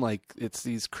they give them like, it's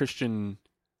these Christian,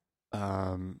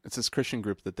 it's this Christian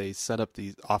group that they set up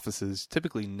these offices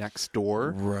typically next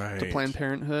door to Planned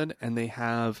Parenthood, and they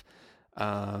have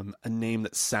a name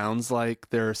that sounds like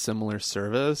they're a similar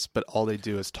service, but all they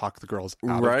do is talk the girls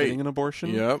out of getting an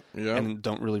abortion. Yep. And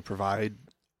don't really provide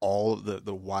all of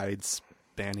the wide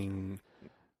spanning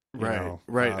and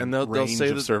they'll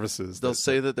say that services. They'll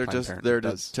say that they're just there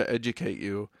to educate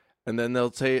you, and then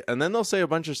they'll say a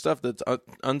bunch of stuff that's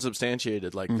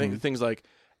unsubstantiated, like things like,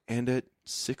 and at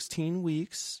 16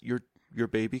 weeks your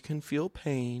baby can feel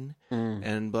pain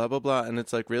and blah blah blah, and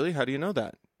it's like, really? How do you know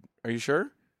that? Are you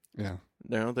sure? Yeah.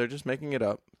 No, they're just making it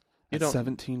up. At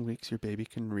 17 weeks, your baby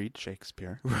can read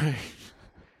Shakespeare. Right.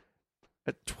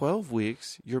 At 12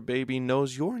 weeks, your baby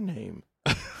knows your name.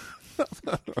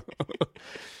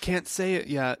 Can't say it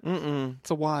yet. It's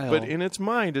a while. But in its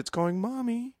mind, it's going,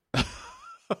 Mommy.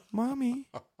 Mommy.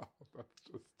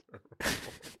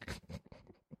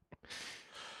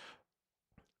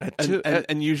 That's just terrible.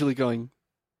 And usually going,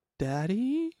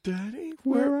 Daddy? Daddy?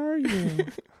 Where are you?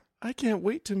 I can't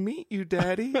wait to meet you,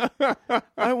 Daddy.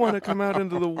 I want to come out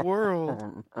into the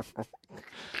world.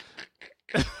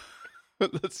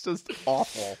 That's just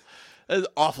awful. That's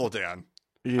awful, Dan.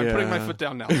 Yeah. I'm putting my foot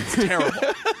down now. It's terrible.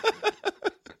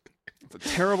 It's a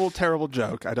terrible, terrible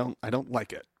joke. I don't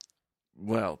like it.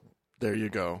 Well, there you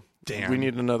go. Dan. We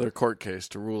need another court case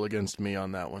to rule against me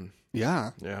on that one.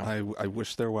 Yeah. I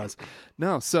wish there was.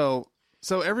 No, so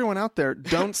everyone out there,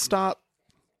 don't stop,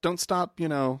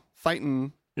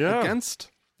 fighting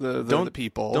against the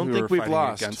people. Don't think we've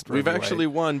lost. We've Roe v. actually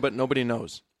won, but nobody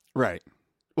knows. Right.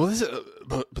 Well, this is,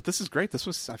 but this is great.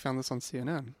 I found this on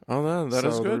CNN. Oh, that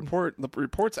is good. The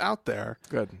report's out there.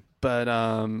 Good. But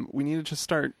we need to just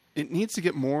start. It needs to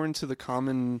get more into the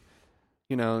common,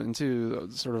 into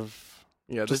sort of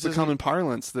just the common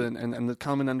parlance and the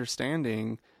common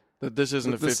understanding that this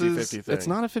isn't a 50-50 thing. It's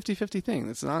not a 50-50 thing.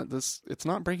 It's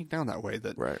not breaking down that way.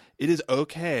 That right. It is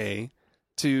okay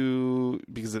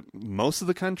because most of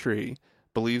the country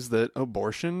believes that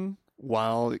abortion,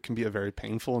 while it can be a very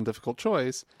painful and difficult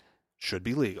choice, should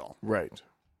be legal. Right.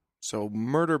 So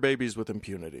murder babies with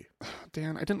impunity.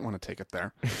 Dan, I didn't want to take it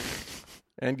there.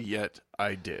 And yet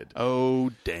I did.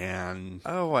 Oh, Dan.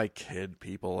 Oh, I kid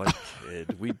people. I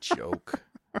kid. We joke.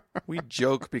 We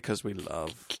joke because we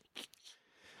love.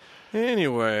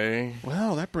 Anyway.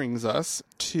 Well, that brings us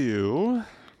to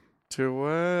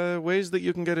ways that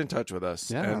you can get in touch with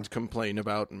us and complain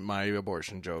about my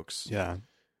abortion jokes. Yeah.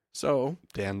 So,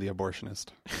 Dan the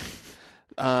abortionist.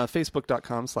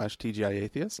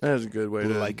 Facebook.com/TGIAtheist. That's a good way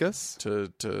to like us.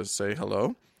 To say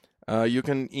hello. You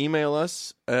can email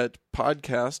us at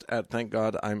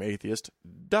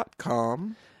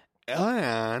podcast@thankgodimatheist.com.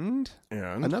 And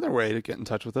another way to get in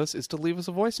touch with us is to leave us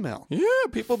a voicemail. Yeah,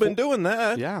 people have been doing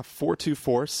that. Yeah,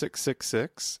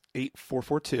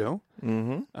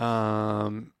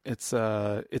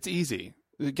 424-666-8442. It's easy.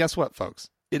 Guess what, folks?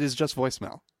 It is just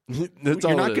voicemail. You're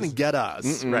not going to get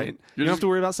us, right? You don't have to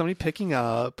worry about somebody picking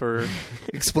up or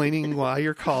explaining why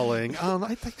you're calling.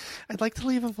 I'd like to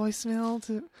leave a voicemail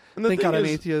to Thank God I'm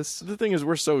Atheist. The thing is,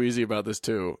 we're so easy about this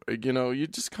too. You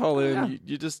just call in,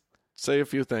 you just say a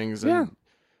few things, and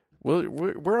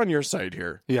we're on your side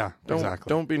here. Yeah, exactly.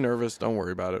 Don't be nervous. Don't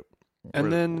worry about it.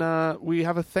 And then we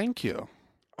have a thank you.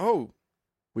 Oh,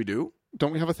 we do?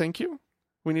 Don't we have a thank you?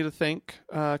 We need to thank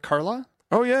Carla.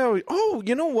 Oh, yeah.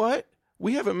 You know what?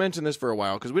 We haven't mentioned this for a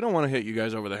while because we don't want to hit you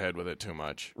guys over the head with it too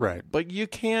much. Right. But you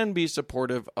can be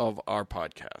supportive of our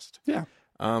podcast. Yeah.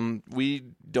 We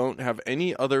don't have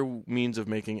any other means of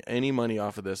making any money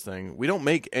off of this thing. We don't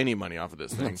make any money off of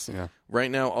this thing. Right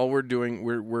now, all we're doing,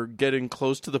 we're getting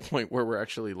close to the point where we're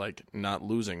actually not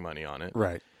losing money on it.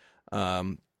 Right.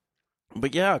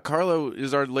 But yeah, Carlo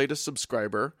is our latest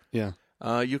subscriber. Yeah.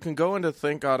 You can go into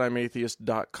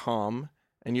thankgodimatheist.com.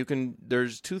 And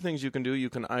there's two things you can do.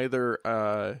 You can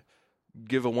either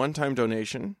give a one-time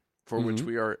donation, for which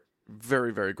we are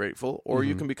very, very grateful, or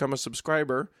you can become a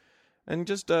subscriber and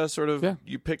just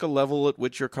you pick a level at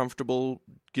which you're comfortable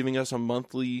giving us a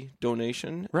monthly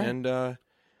donation. Right. And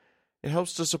it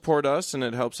helps to support us, and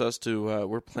it helps us to.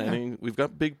 We're planning. We've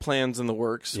got big plans in the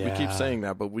works. We keep saying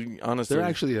that, but we honestly There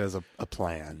actually is a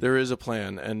plan. there is a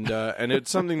plan, and it's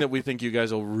something that we think you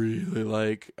guys will really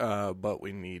like. But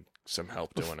we need some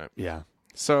help doing it. Yeah.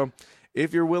 So,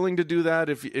 if you're willing to do that,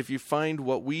 if you find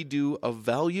what we do of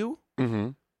value,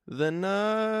 then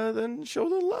show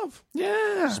the love.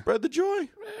 Yeah. Spread the joy.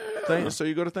 So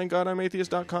you go to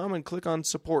thankgodimatheist.com and click on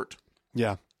support.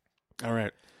 Yeah. All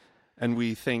right. And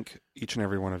we thank each and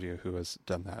every one of you who has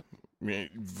done that.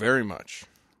 Very much.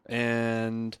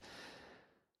 And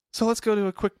so let's go to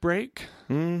a quick break.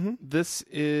 Mm-hmm. This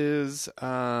is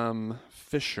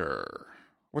Fisher.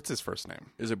 What's his first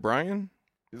name? Is it Brian?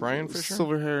 Brian Fisher?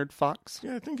 Silver-haired fox?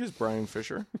 Yeah, I think it's Brian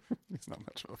Fisher. He's not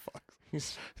much of a fox.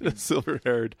 He's A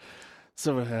silver-haired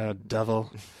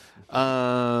devil.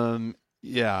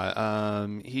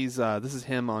 He's this is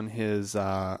him on his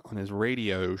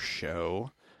radio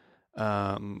show.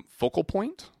 Focal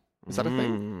Point? Is that a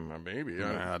thing? Maybe.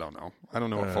 I don't know. I don't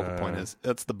know what Focal Point is.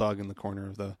 That's the bug in the corner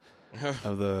of the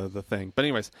the thing. But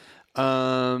anyways,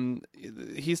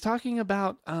 he's talking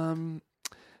about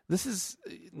this is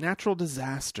natural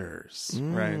disasters,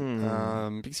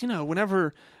 right? Because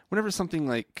whenever something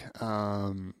like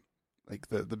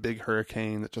the big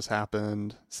hurricane that just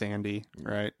happened, Sandy,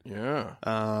 right? Yeah.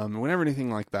 Whenever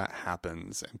anything like that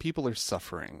happens and people are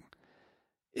suffering,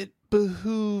 it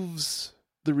behooves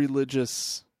the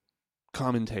religious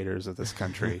commentators of this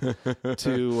country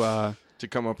to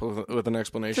come up with an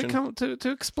explanation.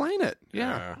 To explain it.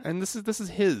 Yeah. And this is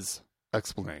his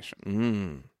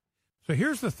explanation. So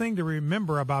here's the thing to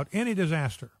remember about any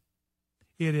disaster.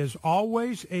 It is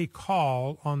always a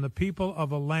call on the people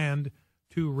of a land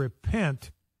to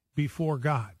repent before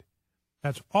God.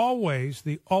 That's always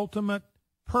the ultimate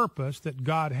purpose that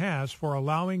God has for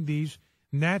allowing these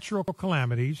natural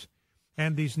calamities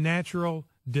and these natural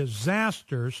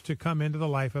disasters to come into the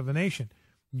life of a nation.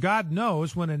 God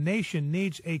knows when a nation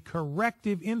needs a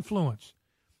corrective influence.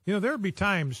 There would be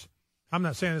times, I'm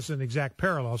not saying this is an exact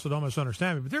parallel, so don't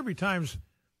misunderstand me, but there would be times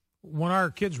when our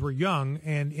kids were young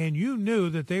and you knew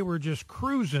that they were just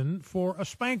cruising for a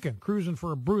spanking, cruising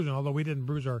for a bruising, although we didn't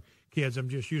bruise our kids. I'm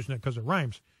just using it because it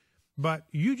rhymes. But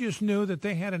you just knew that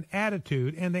they had an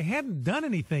attitude and they hadn't done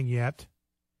anything yet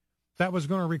that was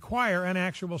going to require an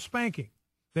actual spanking.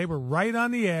 They were right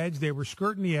on the edge. They were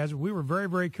skirting the edge. We were very,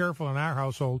 very careful in our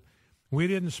household. We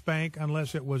didn't spank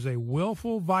unless it was a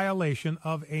willful violation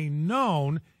of a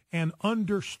known and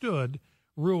understood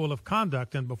rule of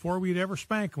conduct. And before we'd ever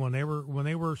spank when they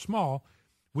were small,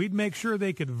 we'd make sure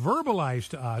they could verbalize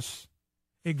to us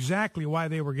exactly why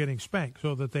they were getting spanked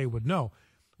so that they would know.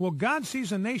 Well, God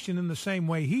sees a nation in the same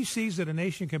way. He sees that a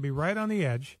nation can be right on the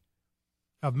edge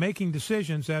of making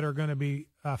decisions that are going to be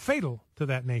fatal to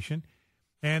that nation.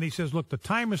 And he says, look, the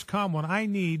time has come when I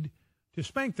need to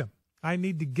spank them. I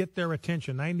need to get their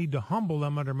attention. I need to humble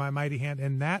them under my mighty hand.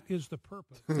 And that is the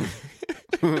purpose.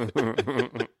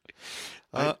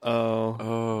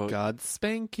 God's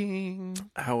spanking.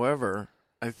 However,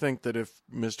 I think that if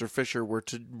Mr. Fisher were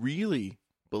to really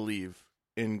believe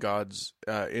in God's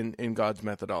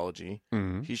methodology,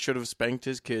 he should have spanked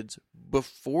his kids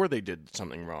before they did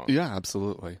something wrong. Yeah,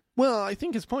 absolutely. Well, I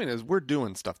think his point is we're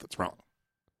doing stuff that's wrong.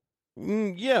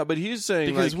 Yeah, but he's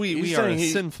saying because we are a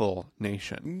sinful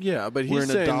nation. Yeah, but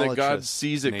he's saying that God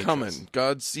sees it coming.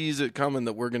 God sees it coming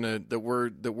that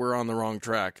we're on the wrong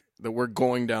track, that we're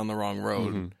going down the wrong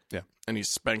road. Yeah, and he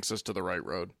spanks us to the right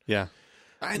road. Yeah,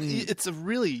 and it's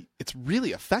really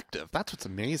effective. That's what's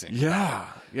amazing. Yeah.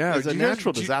 As a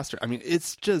natural disaster. I mean,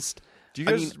 it's just. Do you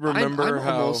guys remember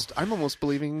how I'm almost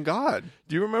believing in God?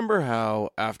 Do you remember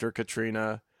how after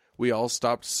Katrina we all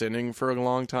stopped sinning for a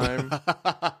long time?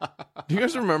 Do you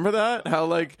guys remember that?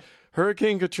 How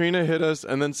Hurricane Katrina hit us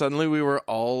and then suddenly we were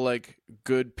all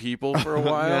good people for a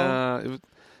while? Yeah, it was,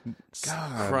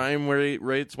 crime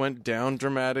rates went down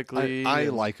dramatically. I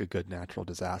like a good natural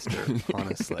disaster,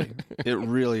 honestly. It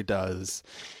really does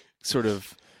sort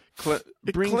of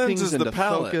bring cleanses things into the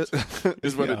palate focus.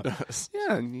 is what it does.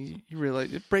 Yeah, and you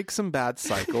realize it breaks some bad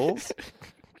cycles.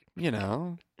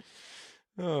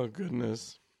 Oh,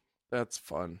 goodness. That's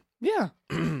fun. Yeah.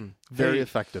 Very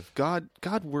effective. God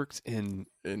works in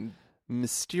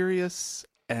mysterious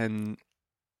and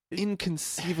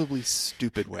inconceivably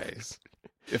stupid ways.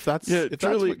 If that's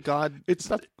what God...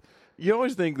 You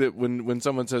always think that when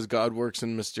someone says God works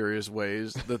in mysterious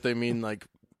ways, that they mean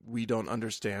we don't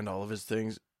understand all of his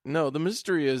things. No, the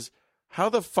mystery is, how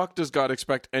the fuck does God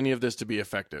expect any of this to be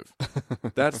effective?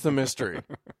 That's the mystery.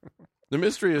 The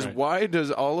mystery is, why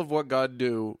does all of what God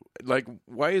do,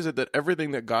 why is it that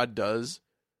everything that God does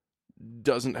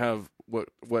doesn't have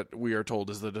what we are told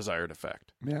is the desired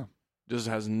effect. Yeah. Just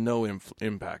has no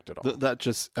impact at all. That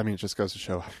just, I mean, it just goes to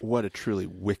show what a truly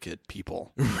wicked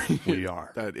people we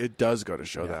are. That it does go to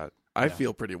show Yeah. that. I Yeah.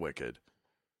 feel pretty wicked.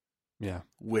 Yeah.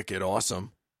 Wicked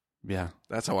awesome. Yeah.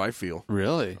 That's how I feel.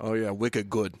 Really? Oh yeah, wicked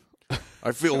good.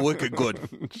 I feel wicked good.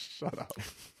 Shut up.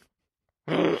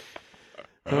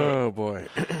 Oh boy.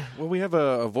 Well, we have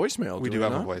a voicemail. We do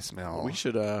have not? a voicemail. We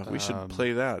should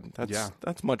play that.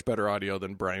 That's much better audio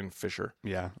than Brian Fisher.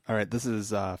 Yeah. All right. This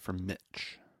is from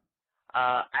Mitch.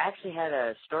 I actually have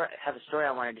a story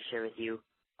I wanted to share with you.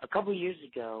 A couple years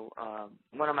ago,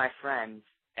 one of my friends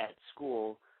at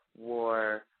school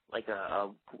wore like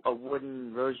a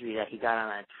wooden rosary that he got on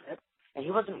a trip, and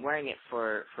he wasn't wearing it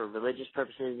for religious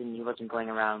purposes, and he wasn't going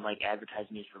around like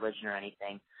advertising his religion or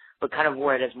anything, but kind of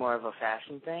wore it as more of a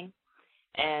fashion thing.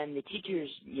 And the teachers,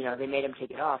 they made him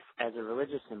take it off as a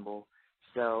religious symbol.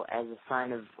 So as a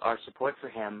sign of our support for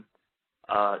him,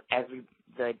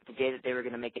 the day that they were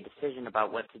going to make a decision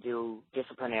about what to do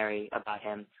disciplinary about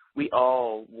him, we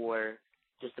all wore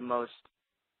just the most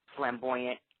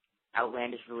flamboyant,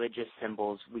 outlandish religious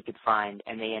symbols we could find,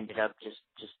 and they ended up just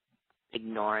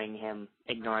ignoring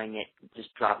it,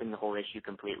 just dropping the whole issue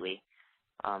completely.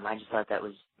 I just thought that's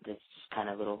just kind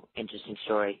of a little interesting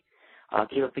story.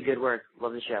 Keep up the good work.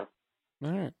 Love the show.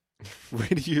 All right. Way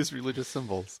to use religious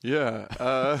symbols. Yeah.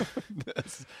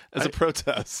 As a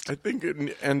protest. I think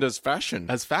and as fashion.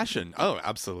 As fashion. Oh,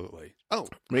 absolutely. Oh,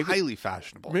 highly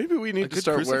fashionable. Maybe we need A to good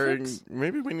start crucifix?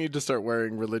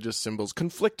 wearing religious symbols,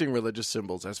 conflicting religious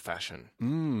symbols as fashion.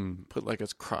 Mm. Put like a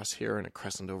cross here and a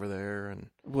crescent over there, and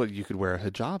Well, you could wear a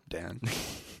hijab, Dan.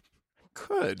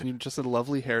 could. You just a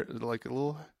lovely hair, like a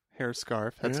little hair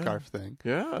scarf, headscarf thing,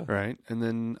 Yeah. right? And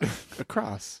then a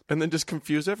cross. And then just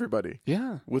confuse everybody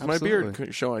Yeah, with absolutely. my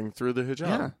beard showing through the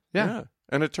hijab. Yeah.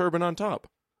 And a turban on top.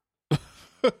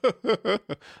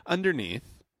 Underneath,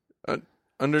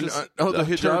 Under just the a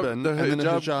hijab, turban, the and then a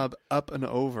hijab. hijab up and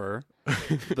over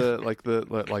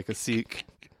like a Sikh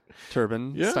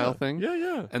turban Yeah. style thing. Yeah,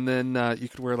 yeah. And then you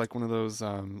could wear like one of those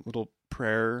little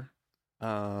prayer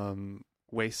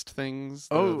waist things.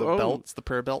 The belts, the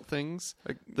prayer belt things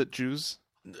that Jews.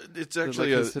 It's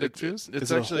actually like Hasidic Jews? It's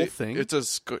Is it a actually whole thing? It's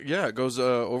it goes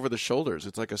over the shoulders.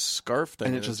 It's like a scarf thing,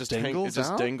 And it just dangles It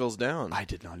just out? dangles down. I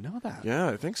did not know that. Yeah,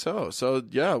 I think so. So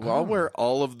yeah, well, I'll wear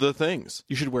all of the things.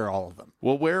 You should wear all of them.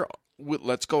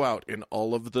 Let's go out in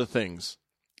all of the things,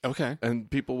 Okay. and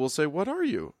people will say, "What are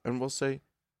you?" And we'll say,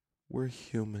 "We're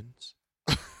humans,"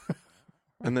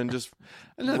 and then just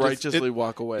No, righteously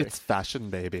walk away. It's fashion,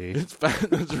 baby.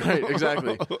 That's right,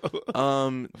 exactly.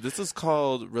 This is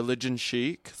called Religion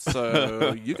Chic,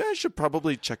 so you guys should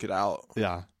probably check it out.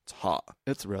 Yeah, It's hot.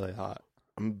 it's really hot.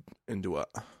 I'm into it.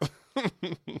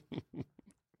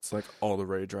 It's like all the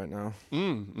rage right now.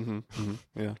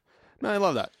 Yeah. No, I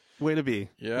love that. Way to be.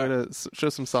 Yeah. Way to show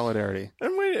some solidarity.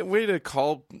 And way to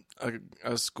call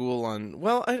a school on.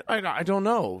 Well, I don't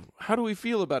know. How do we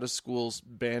feel about a school's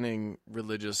banning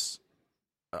religious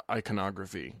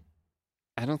iconography?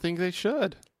 I don't think they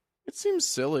should. It seems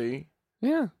silly.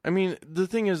 Yeah. I mean, the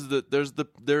thing is that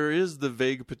there is the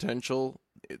vague potential,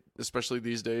 especially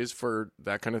these days, for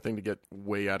that kind of thing to get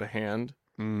way out of hand,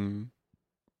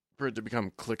 for it to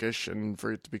become cliquish, and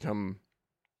for it to become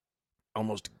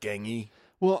almost gangy.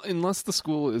 Well, unless the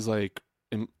school is like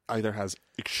either has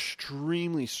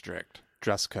extremely strict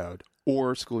dress code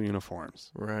or school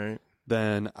uniforms, Right.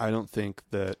 then I don't think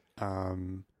that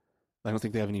I don't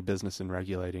think they have any business in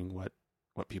regulating what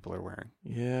people are wearing.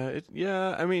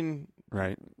 Yeah. I mean,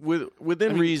 Right.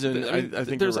 within reason, I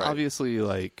think there's you're right. obviously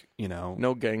like,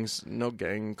 no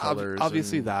gang colors.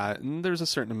 obviously and- that, and there's a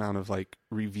certain amount of like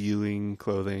revealing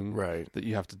clothing Right. that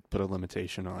you have to put a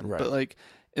limitation on. Right. But like,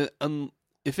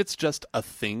 if it's just a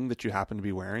thing that you happen to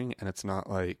be wearing and it's not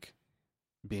like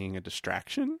being a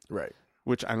distraction, Right.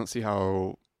 which I don't see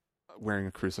how wearing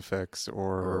a crucifix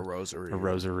Or a rosary.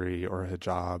 or a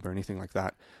hijab or anything like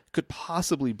that could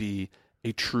possibly be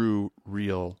a true,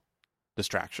 real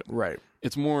distraction. Right.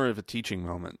 It's more of a teaching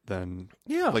moment than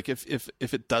Yeah. like if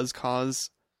it does cause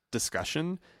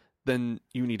discussion, then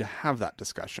you need to have that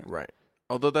discussion. Right.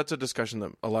 Although that's a discussion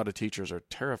that a lot of teachers are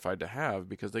terrified to have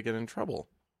because they get in trouble.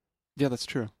 Yeah, that's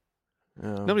true.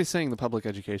 Nobody's saying the public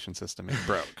education system is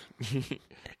broke.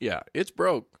 Yeah, it's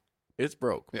broke. It's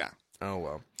broke. Yeah. Oh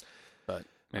well. But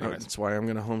anyways, That's why I'm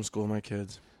going to homeschool my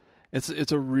kids.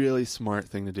 it's a really smart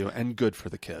thing to do and good for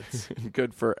the kids.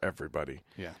 Good for everybody.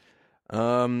 Yeah.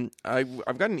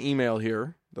 I've got an email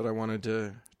here that I wanted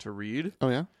to read Oh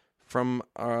yeah. from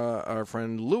our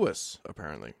friend Lewis.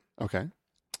 Apparently, Okay.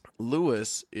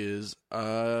 Lewis is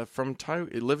from Taiwan.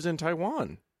 He lives in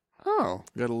Taiwan. Oh,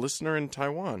 We got a listener in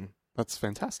Taiwan. that's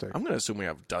fantastic. I'm going to assume we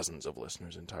have dozens of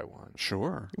listeners in Taiwan.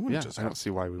 Sure. You wouldn't Yeah, just I have- don't see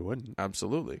why we wouldn't.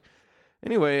 Absolutely.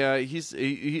 Anyway,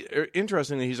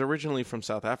 interestingly, he's originally from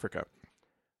South Africa,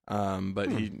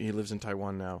 but he lives in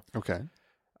Taiwan now. Okay.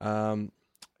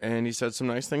 And he said some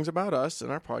nice things about us in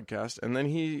our podcast, and then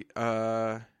he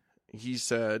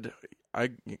said,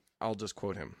 I'll just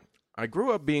quote him. I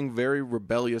grew up being very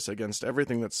rebellious against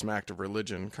everything that smacked of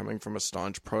religion, coming from a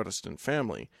staunch Protestant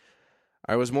family.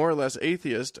 I was more or less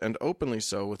atheist, and openly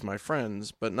so with my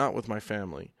friends, but not with my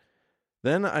family.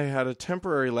 Then I had a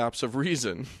temporary lapse of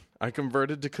reason. I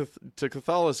converted to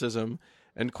Catholicism,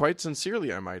 and quite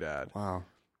sincerely, I might add. Wow.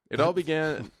 It all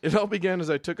began as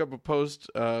I took up a post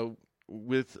I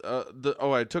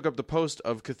took up the post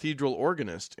of cathedral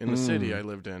organist in the city I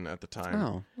lived in at the time.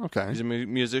 Oh, okay. He's a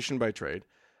musician by trade.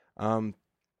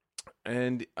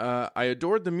 And I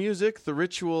adored the music, the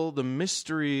ritual, the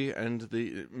mystery, and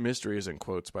the mystery is in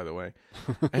quotes, by the way,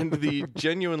 and the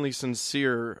genuinely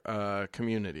sincere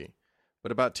community.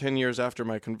 But about 10 years after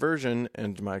my conversion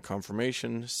and my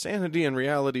confirmation, sanity and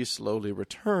reality slowly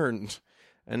returned.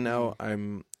 And now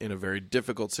I'm in a very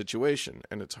difficult situation,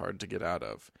 and it's hard to get out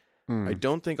of. I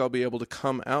don't think I'll be able to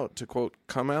come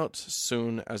out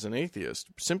soon as an atheist,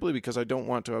 simply because I don't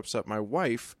want to upset my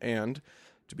wife, and,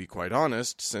 to be quite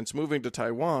honest, since moving to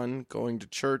Taiwan, going to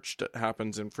church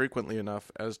happens infrequently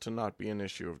enough as to not be an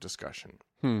issue of discussion.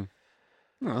 Oh,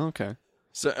 okay.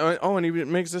 So, and he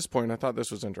makes this point. I thought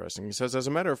this was interesting. He says, as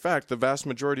a matter of fact, the vast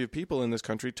majority of people in this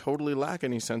country totally lack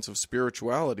any sense of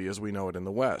spirituality as we know it in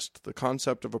the West. The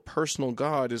concept of a personal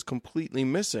God is completely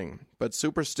missing, but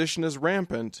superstition is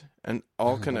rampant and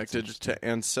all connected to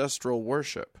ancestral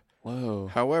worship. Whoa.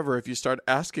 However, if you start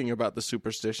asking about the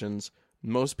superstitions,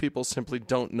 most people simply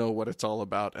don't know what it's all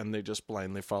about, and they just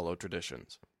blindly follow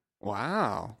traditions.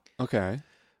 Wow. Okay.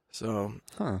 So,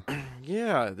 Huh.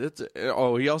 yeah.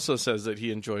 He also says that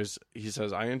he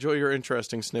says, I enjoy your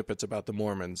interesting snippets about the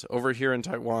Mormons. Over here in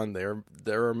Taiwan, there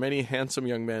are many handsome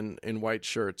young men in white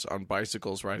shirts on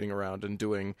bicycles riding around and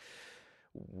doing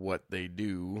what they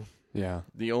do. Yeah.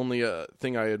 The only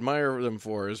thing I admire them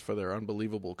for is for their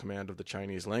unbelievable command of the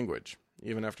Chinese language.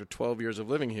 Even after 12 years of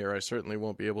living here, I certainly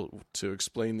won't be able to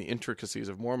explain the intricacies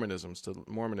of Mormonism to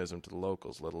the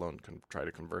locals, let alone try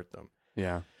to convert them.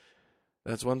 Yeah.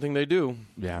 That's one thing they do.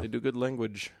 Yeah. They do good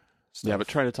language stuff. Yeah, but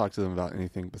try to talk to them about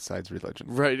anything besides religion.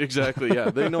 Right, exactly, yeah.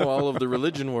 They know all of the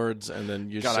religion words, and then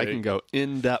you God, say... I can go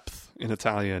in depth in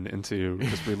Italian into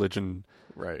just religion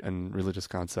right. and religious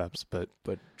concepts, but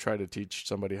try to teach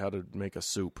somebody how to make a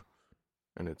soup,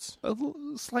 and it's...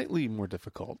 slightly more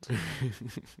difficult.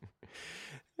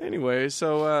 Anyway,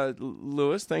 so,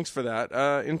 Lewis, thanks for that.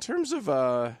 In terms of...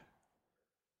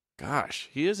 gosh,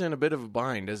 he is in a bit of a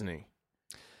bind, isn't he?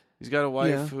 He's got a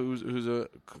wife who's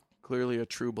clearly a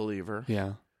true believer.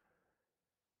 Yeah.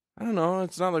 I don't know.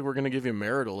 It's not like we're going to give you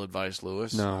marital advice,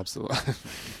 Lewis. No, absolutely.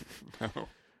 No,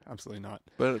 absolutely not.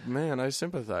 But, man, I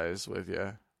sympathize with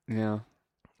you. Yeah.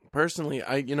 Personally,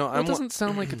 it doesn't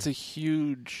sound like it's a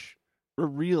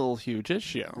real huge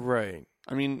issue. Right.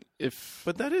 I mean,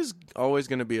 but that is always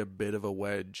going to be a bit of a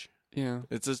wedge. Yeah.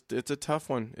 It's a tough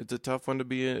one. It's a tough one to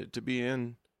be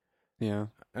in. Yeah.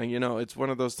 And it's one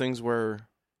of those things where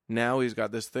now he's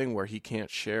got this thing where he can't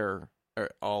share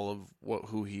all of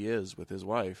who he is with his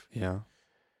wife. Yeah.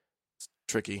 It's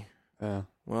tricky. Yeah.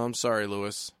 Well, I'm sorry,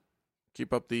 Lewis.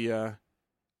 Keep up the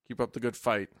good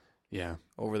fight. Yeah.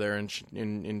 Over there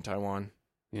in Taiwan.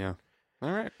 Yeah.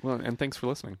 All right. Well, and thanks for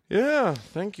listening. Yeah,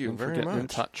 thank you and for very getting much. in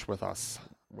touch with us.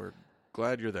 We're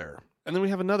glad you're there. And then we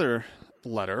have another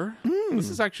letter. This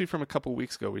is actually from a couple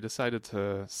weeks ago. We decided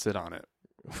to sit on it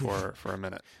for a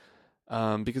minute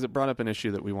because it brought up an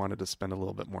issue that we wanted to spend a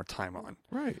little bit more time on.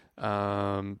 Right.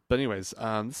 But anyways,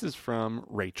 this is from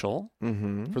Rachel.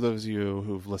 Mm-hmm. For those of you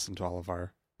who've listened to all of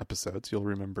our episodes, you'll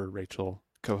remember Rachel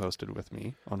co-hosted with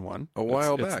me on one a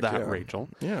while back. It's that yeah. Rachel.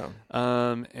 Yeah.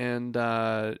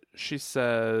 And she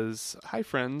says, "Hi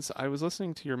friends, I was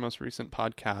listening to your most recent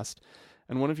podcast,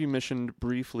 and one of you mentioned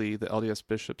briefly that LDS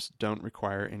bishops don't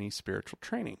require any spiritual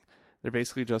training. They're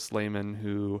basically just laymen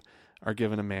who are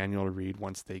given a manual to read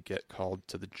once they get called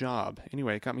to the job.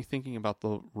 Anyway, it got me thinking about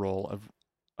the role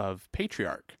of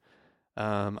patriarch.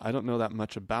 I don't know that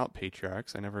much about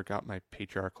patriarchs. I never got my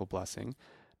patriarchal blessing,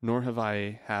 nor have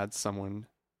I had someone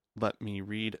let me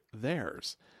read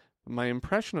theirs. My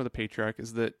impression of the patriarch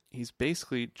is that he's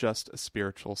basically just a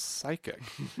spiritual psychic.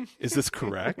 Is this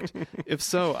correct? If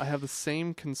so, I have the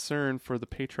same concern for the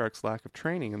patriarch's lack of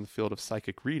training in the field of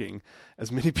psychic reading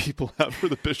as many people have for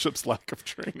the bishop's lack of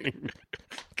training."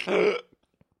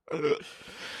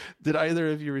 Did either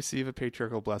of you receive a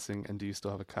patriarchal blessing, and do you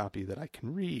still have a copy that I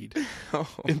can read?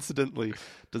 Incidentally,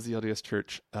 does the LDS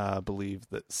Church believe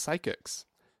that psychics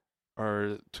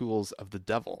are tools of the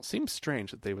devil? Seems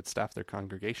strange that they would staff their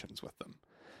congregations with them.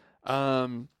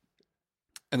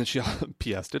 And then she,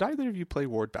 P.S., did either of you play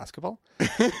ward basketball?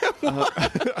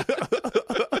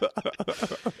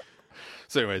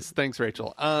 So anyways, thanks,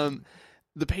 Rachel.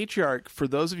 The patriarch, for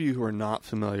those of you who are not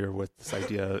familiar with this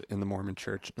idea in the Mormon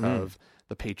Church of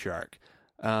the patriarch,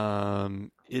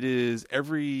 it is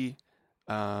every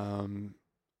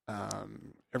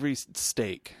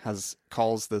stake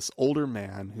calls this older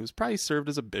man who's probably served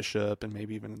as a bishop and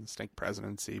maybe even in the stake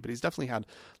presidency, but he's definitely had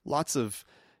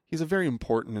he's a very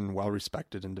important and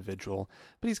well-respected individual,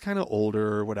 but he's kind of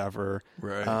older or whatever.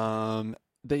 Right.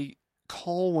 They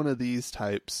call one of these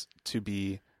types to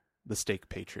be the stake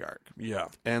patriarch. Yeah.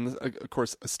 And of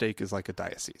course, a stake is like a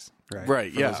diocese, right?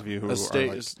 Right. For yeah. those of you who a stake are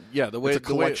like, is, the way it's a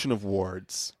collection of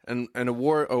wards. And a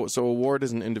ward. Oh, so a ward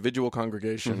is an individual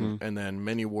congregation, and then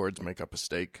many wards make up a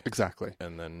stake. Exactly.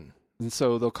 And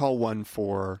so they'll call one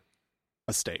for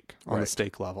a stake on the Right.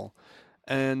 stake level,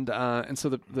 and so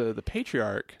the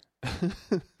patriarch.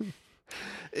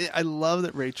 I love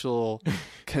that Rachel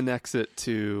connects it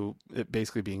to it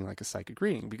basically being like a psychic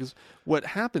reading, because what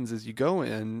happens is you go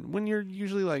in when you're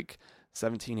usually like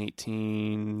 17,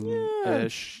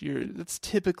 18-ish. That's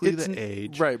typically the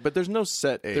age. Right, but there's no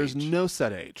set age. There's no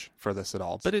set age for this at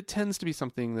all. But it tends to be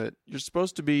something that You're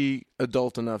supposed to be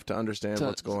adult enough to understand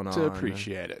what's going on. to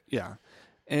appreciate it. Yeah.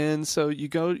 And so you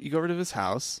go over to his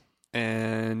house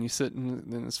and you sit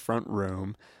in his front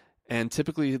room, and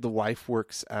typically the wife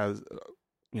works as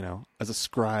a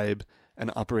scribe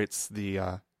and operates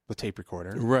the tape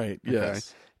recorder. Right. Okay.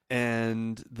 Yes.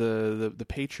 And the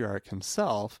patriarch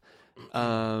himself,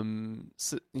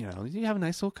 so, you have a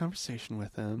nice little conversation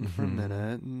with him for a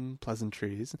minute and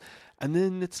pleasantries, and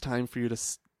then it's time for you to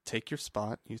take your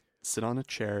spot. You sit on a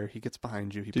chair. He gets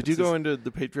behind you. Did you go into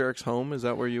the patriarch's home? Is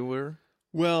that where you were?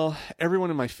 Well, everyone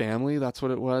in my family, that's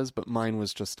what it was, but mine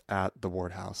was just at the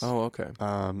ward house. Oh, okay.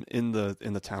 In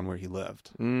the town where he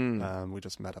lived. We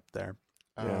just met up there.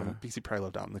 Because he probably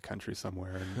lived out in the country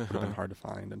somewhere and would have been hard to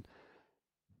find.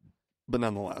 But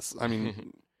nonetheless, I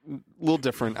mean, a little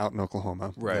different out in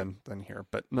Oklahoma than here.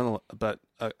 But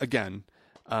again,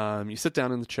 you sit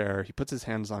down in the chair. He puts his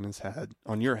hands on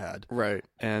your head, right,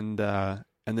 and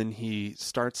then he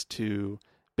starts to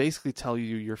basically tell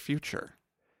you your future.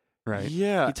 Right.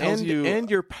 Yeah, he tells you and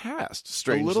your past.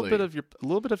 Strangely, a little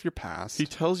bit of your past. He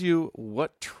tells you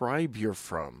what tribe you're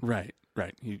from. Right.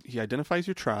 He identifies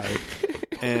your tribe,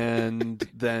 and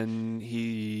then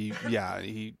he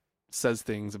says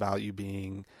things about you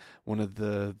being one of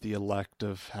the elect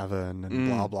of heaven and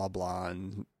blah blah blah,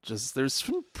 and just there's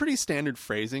some pretty standard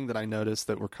phrasing that I noticed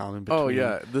that were common between. Oh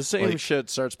yeah, the same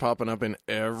shit starts popping up in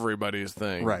everybody's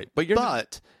thing. Right,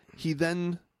 but he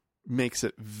then makes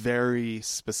it very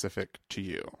specific to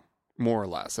you, more or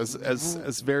less,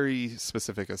 as very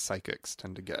specific as psychics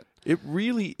tend to get. It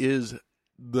really is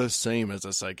the same as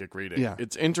a psychic reading. Yeah.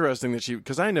 It's interesting that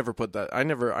because I never put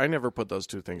those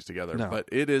two things together. No. But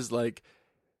it is like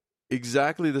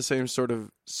exactly the same sort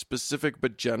of specific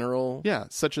but general. Yeah,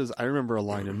 such as I remember a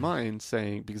line in mine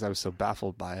saying, because I was so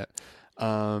baffled by it,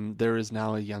 there is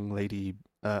now a young lady,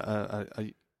 a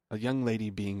young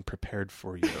lady being prepared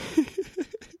for you.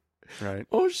 Right.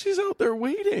 Oh, she's out there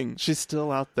waiting. She's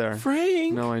still out there.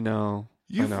 Frank. No, I know.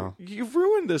 You've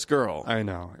ruined this girl. I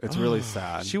know. It's really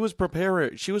sad. She was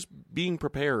prepared. She was being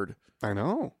prepared. I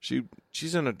know.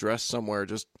 She's in a dress somewhere,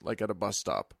 just like at a bus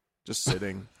stop, just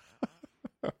sitting,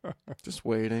 just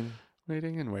waiting.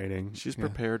 Waiting. She's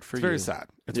prepared for it's you. Very sad.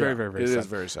 It's very, very, very sad. It is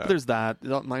very sad. But there's that.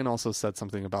 Mine also said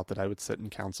something about that I would sit in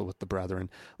council with the brethren.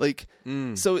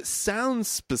 So it sounds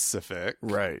specific.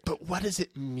 Right. But what does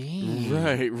it mean?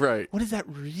 Right. What does that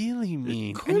really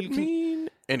mean? It could mean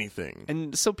anything.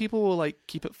 And so people will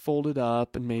keep it folded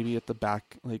up and maybe at the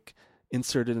back,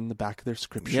 inserted in the back of their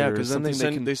scripture. Yeah, because then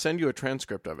they send you a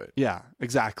transcript of it. Yeah,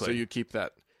 exactly. So you keep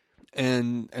that.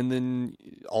 And then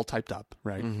all typed up,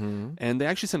 right? Mm-hmm. And they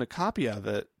actually send a copy of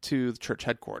it to the church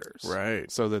headquarters,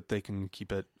 right? So that they can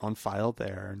keep it on file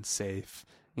there and safe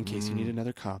in case you need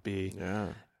another copy.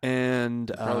 Yeah,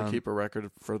 and probably keep a record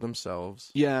for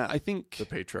themselves. Yeah, I think the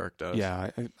patriarch does. Yeah,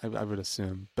 I would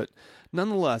assume, but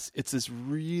nonetheless, it's this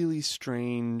really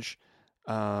strange.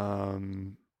 I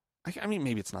mean,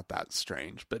 maybe it's not that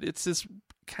strange, but it's this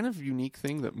kind of unique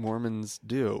thing that Mormons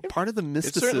do. Part of the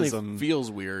mysticism. It certainly feels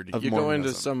weird. You go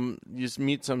into you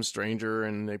meet some stranger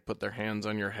and they put their hands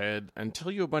on your head and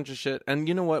tell you a bunch of shit. And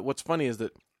you know what? What's funny is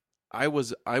that I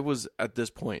was at this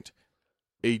point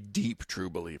a deep true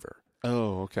believer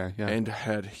Oh, okay. Yeah. and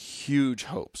had huge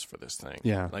hopes for this thing.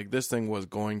 Yeah. Like, this thing was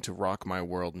going to rock my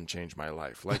world and change my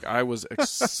life. Like, I was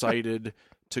excited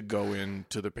to go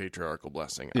into the patriarchal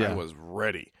blessing. Yeah. I was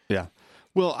ready. Yeah.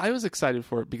 Well, I was excited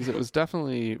for it because it was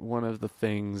definitely one of the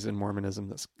things in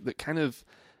Mormonism that kind of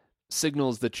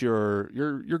signals that you're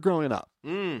growing up,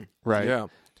 right? Yeah.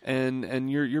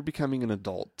 And you're becoming an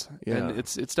adult. Yeah. And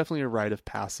it's definitely a rite of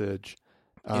passage.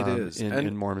 It is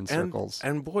in Mormon circles.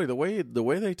 And boy, the way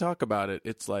they talk about it,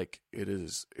 it's like it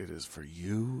is for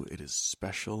you. It is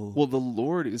special. Well, the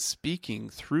Lord is speaking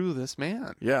through this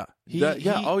man. yeah, He yeah.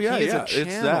 is a It's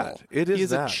channel. that. It is He is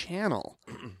that. a channel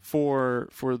for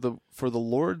the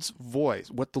Lord's voice.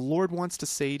 What the Lord wants to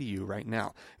say to you right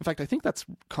now. In fact, I think that's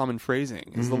common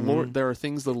phrasing. Is the Lord? There are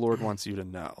things the Lord wants you to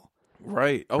know.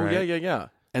 Right. Oh, Right? yeah.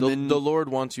 And And then- the Lord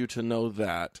wants you to know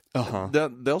that. Uh-huh.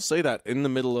 They'll say that in the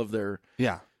middle of their.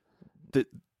 Yeah.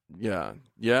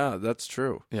 Yeah, that's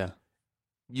true. Yeah.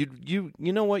 You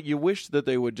know what? You wish that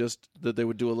they would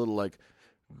do a little like.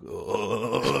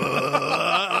 No.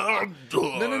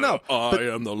 I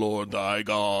am the Lord thy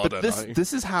God. But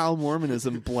this is how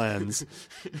Mormonism blends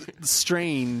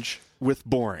strange with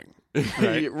boring.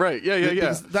 Right. right. Yeah.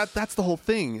 Because that's the whole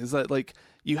thing, is that like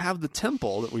you have the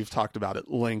temple that we've talked about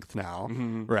at length now,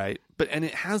 right? And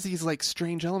it has these like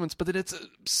strange elements, but then it's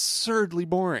absurdly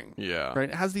boring. Yeah. Right?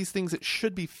 It has these things that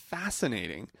should be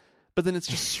fascinating, but then it's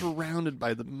just surrounded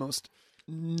by the most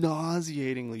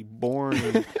nauseatingly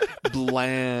boring,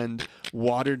 bland,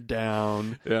 watered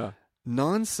down Yeah.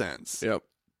 nonsense. Yep.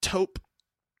 Taupe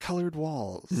colored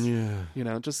walls. Yeah. You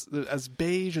know, just as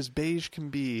beige can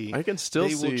be. I can still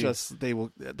they see.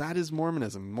 that is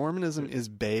Mormonism. Mormonism is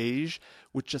beige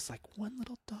with just like one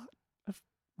little dot of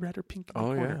red or pink in the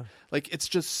corner. Yeah. Like, it's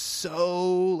just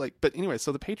so like, but anyway,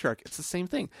 so the patriarch, it's the same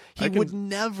thing. He I can- would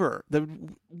never,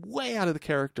 way out of the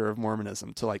character of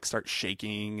Mormonism to like start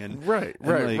shaking and Right.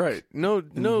 like- Right. No.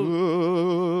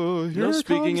 Here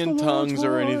Speaking comes in the tongues Lord's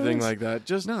or anything voice. like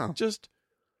that. No.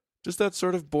 Just that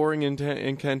sort of boring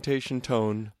incantation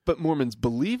tone. But Mormons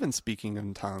believe in speaking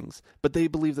in tongues, but they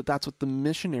believe that that's what the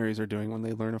missionaries are doing when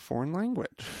they learn a foreign language.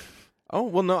 Oh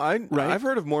well, no, Right? I've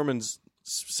heard of Mormons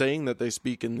saying that they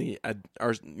speak in the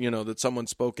that someone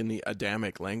spoke in the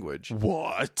Adamic language.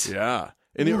 What? Yeah,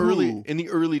 in the Ooh.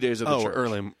 early days of the church.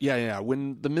 early. Yeah.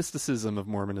 When the mysticism of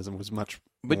Mormonism was much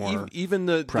But more even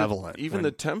the prevalent. even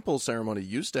the temple ceremony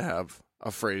used to have a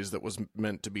phrase that was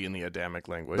meant to be in the Adamic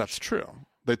language. that's true.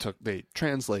 They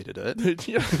translated it.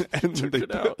 yeah, and took they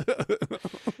it out.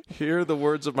 Hear the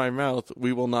words of my mouth.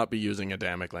 We will not be using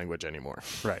Adamic language anymore.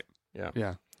 Right. Yeah.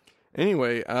 Yeah.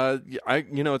 Anyway,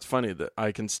 it's funny that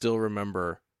I can still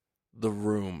remember the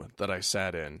room that I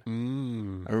sat in.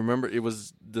 I remember it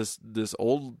was this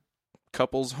old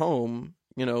couple's home,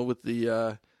 with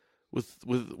the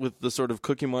with the sort of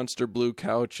Cookie Monster blue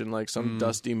couch and like some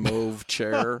dusty mauve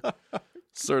chair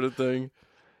sort of thing.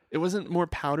 It wasn't more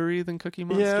powdery than Cookie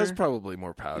Monster? Yeah, it's probably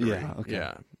more powdery. Yeah, okay.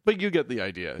 Yeah. But you get the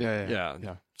idea.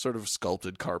 Yeah. Sort of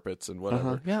sculpted carpets and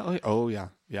whatever. Yeah. Oh, yeah.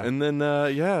 Yeah. And then,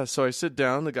 so I sit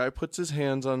down. The guy puts his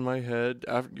hands on my head.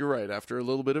 You're right, after a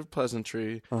little bit of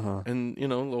pleasantry. Uh-huh. And,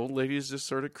 the old lady's just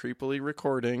sort of creepily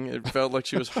recording. It felt like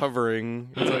she was hovering.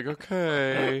 It's like,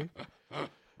 okay.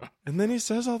 And then he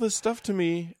says all this stuff to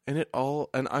me, and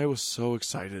I was so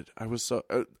excited. I was so,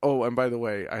 and by the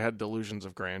way, I had delusions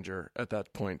of grandeur at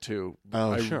that point, too.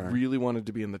 Oh, I sure. really wanted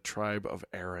to be in the tribe of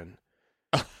Aaron.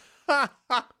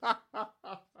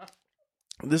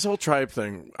 This whole tribe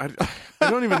thing, I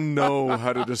don't even know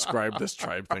how to describe this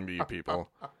tribe thing to you people.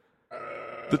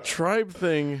 The tribe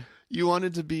thing. You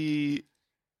wanted to be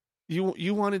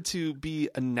you wanted to be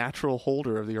a natural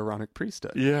holder of the Aaronic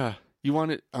priesthood. Yeah. You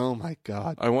wanted, oh my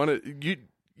God. I wanted,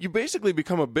 you basically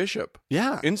become a bishop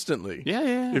Yeah. instantly.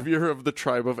 Yeah. If you're of the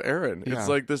tribe of Aaron. Yeah. It's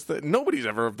like this thing. Nobody's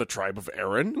ever of the tribe of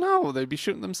Aaron. No, they'd be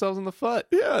shooting themselves in the foot.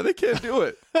 Yeah, they can't do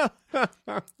it.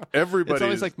 Everybody. It's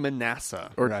always like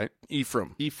Manasseh, or right?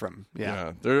 Ephraim. Ephraim.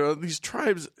 Yeah. There are these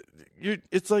tribes.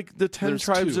 It's like the 10 There's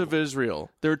tribes two. of Israel.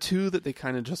 There are two that they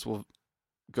kind of just will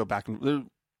go back and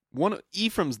one.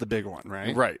 Ephraim's the big one,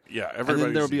 right? Right. Yeah. And then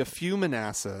Everybody. there will be a few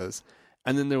Manassehs,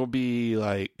 and then there will be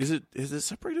like Is it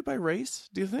separated by race?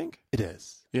 Do you think? it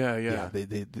is. Yeah. Yeah.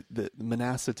 The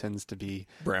Manasseh tends to be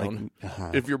Brown.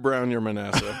 Like, If you're brown, you're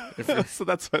Manasseh. so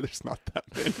that's why there's not that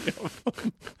many of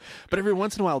them. But every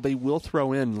once in a while, they will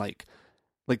throw in like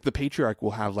the patriarch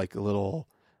will have like a little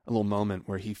moment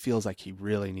where he feels like he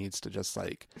really needs to just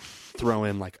like throw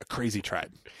in like a crazy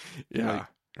tribe. Yeah. Like,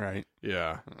 right.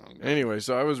 Yeah. Anyway,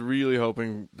 so I was really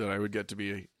hoping that I would get to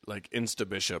be like insta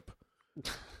bishop.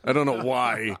 I don't know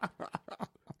why.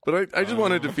 But I just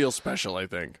wanted to feel special, I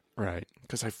think. Right.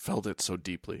 Because I felt it so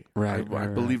deeply. Right, I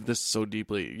right, believe this so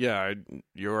deeply. Yeah,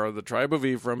 you are the tribe of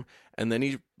Ephraim. And then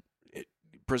he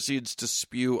proceeds to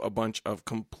spew a bunch of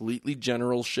completely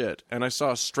general shit. And I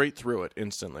saw straight through it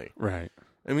instantly. Right.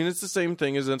 I mean, it's the same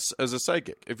thing as a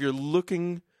psychic. If you're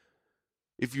looking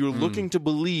to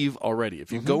believe already,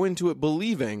 if you go into it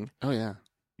believing, Oh, yeah.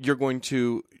 you're going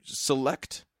to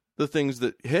select the things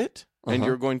that hit, and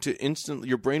you're going to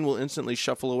your brain will instantly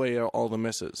shuffle away all the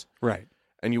misses, Right.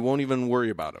 and you won't even worry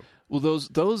about them. Well,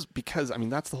 those because I mean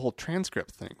that's the whole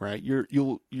transcript thing, right? You're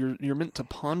meant to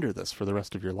ponder this for the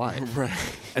rest of your life, Right.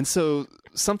 and so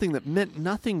something that meant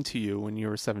nothing to you when you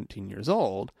were 17 years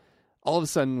old, all of a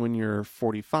sudden when you're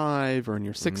 45 or in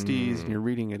your 60s and you're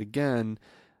reading it again,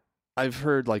 I've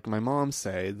heard like my mom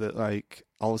say that like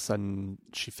all of a sudden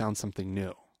she found something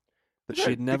new that she Right,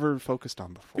 had never focused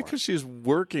on before. Because she's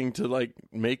working to like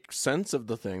make sense of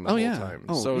the thing the Oh, whole yeah. time.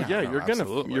 Oh, So yeah, no,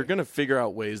 absolutely. you're gonna figure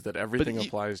out ways that everything But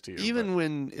applies to you. even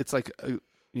when it's like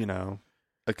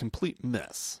a complete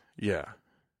mess. yeah,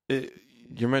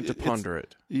 you're meant to it's- ponder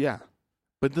it. Yeah.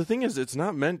 But the thing is, it's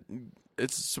not meant.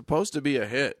 It's supposed to be a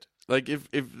hit. Like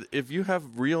if you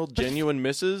have real genuine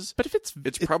misses, But if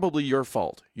it's probably your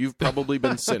fault. You've probably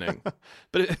been sinning.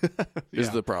 but it, Is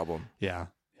yeah. the problem? yeah.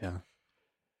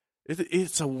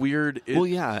 It's a weird. Well,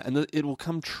 yeah, and it will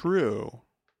come true,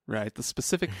 right? The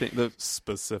specific thing, the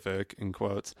specific in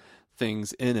quotes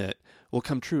things in it will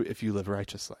come true if you live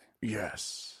righteously,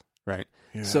 Yes. right?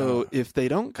 Yeah. So if they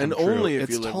don't come And true, only if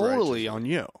it's you live totally righteously. on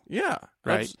you, Yeah.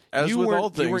 right? As you with weren't, all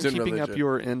things you weren't in keeping religion. up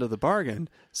your end of the bargain,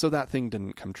 so that thing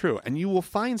didn't come true, and you will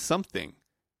find something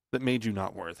that made you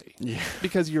not worthy Yeah.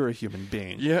 because you're a human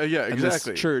being. Yeah. Yeah. And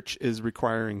Exactly. this church is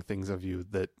requiring things of you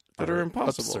that That are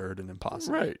impossible. absurd and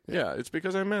impossible. Right. Yeah. It's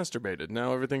because I masturbated.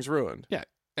 Now everything's ruined. Yeah,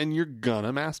 and you're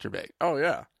gonna masturbate. Oh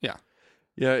yeah. Yeah.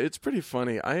 Yeah. It's pretty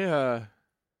funny. I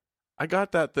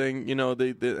got that thing. You know, they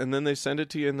and then they send it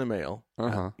to you in the mail.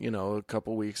 You know, a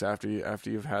couple weeks after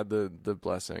you've had the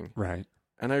blessing. Right.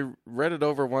 And I read it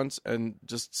over once and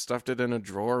just stuffed it in a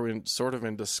drawer in sort of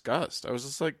in disgust. I was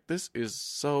just like, this is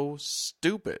so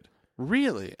stupid.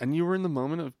 Really? And you were in the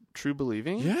moment of true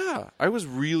believing? Yeah. I was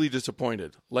really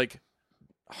disappointed. Like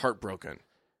heartbroken.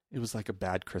 It was like a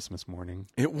bad Christmas morning.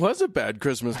 It was a bad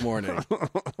Christmas morning.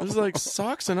 It was like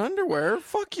socks and underwear.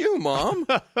 Fuck you, Mom.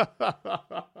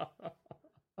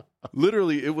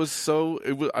 Literally, it was so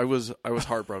I was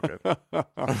heartbroken.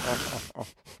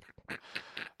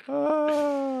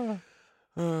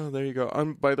 Oh, there you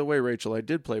go. By the way, Rachel, I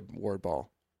did play ward ball.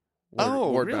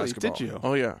 Ward really? basketball. Did you?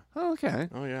 Oh yeah. Oh, okay.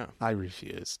 Oh yeah. I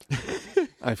refused.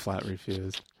 I flat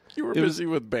refused. You were It was- busy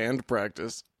with band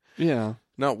practice. Yeah.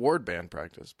 Not ward band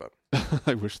practice, but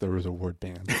I wish there was a ward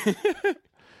band.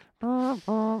 Out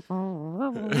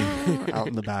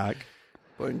in the back.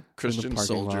 playing Christian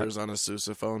parking lot. soldiers on a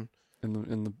sousaphone.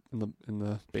 In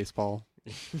the baseball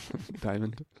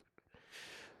diamond.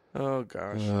 Oh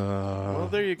gosh. Well,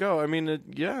 there you go. I mean,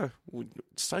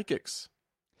 psychics.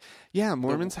 Yeah,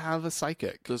 Mormons have a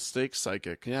psychic. The stake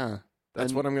psychic. Yeah.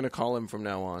 That's And what I'm going to call him from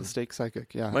now on. the stake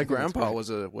psychic. Yeah. I My think that's grandpa great.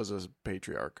 was a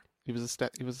patriarch. He was a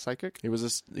psychic? He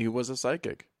was a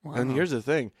psychic. Wow. And here's the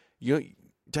thing: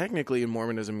 technically in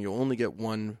Mormonism, you only get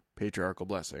one patriarchal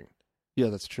blessing. Yeah,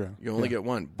 that's true. You only get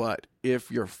one. But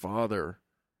if your father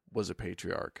was a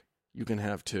patriarch, you can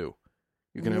have two.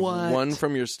 You can have What? one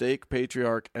from your stake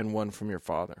patriarch and one from your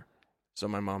father. So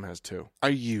my mom has two. Are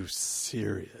you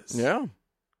serious? Yeah.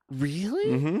 Really?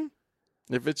 Mm-hmm.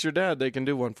 If it's your dad, they can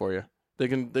do one for you. They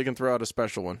can throw out a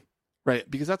special one. Right,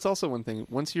 because that's also one thing.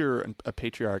 Once you're a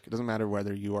patriarch, it doesn't matter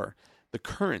whether you are the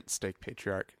current stake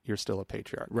patriarch, you're still a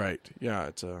patriarch. Right. Yeah.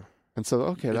 It's And so,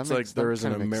 okay, that it's makes like there that is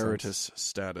an kinda makes sense. emeritus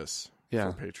status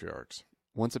Yeah. for patriarchs.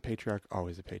 Once a patriarch,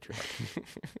 always a patriarch.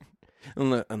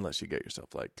 Unless you get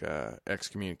yourself like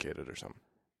excommunicated or something.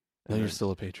 No, you're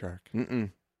still a patriarch.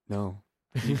 Mm-mm. No.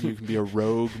 You can be a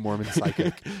rogue Mormon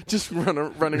psychic. Just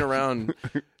running around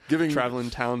giving Traveling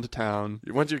town to town.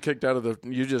 Once you're kicked out of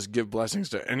you just give blessings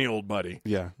to any old buddy.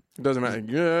 Yeah. It doesn't matter.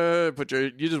 Yeah,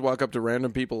 you just walk up to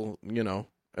random people,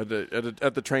 at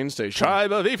the train station.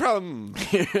 Tribe of Ephraim!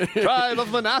 Tribe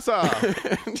of Manasseh!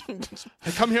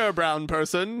 Come here, brown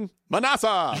person.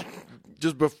 Manasseh!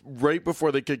 Just right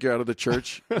before they kick you out of the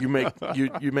church, you make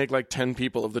you make like 10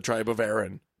 people of the tribe of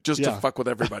Aaron just to Yeah. fuck with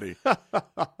everybody.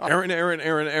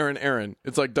 Aaron.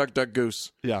 It's like duck, duck,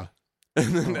 goose. Yeah.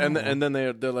 And then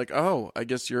they're like, oh, I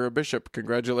guess you're a bishop.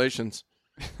 Congratulations.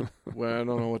 Well, I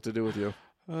don't know what to do with you.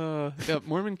 Yeah,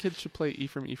 Mormon kids should play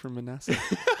Ephraim, Manasseh.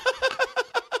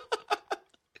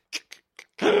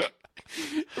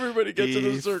 Everybody gets in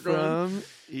a circle.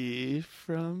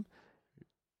 Ephraim.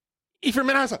 Ephraim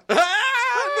Manasseh. And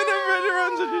then everybody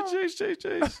runs and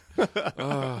chase.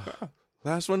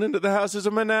 Last one into the house is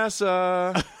a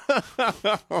Manasseh.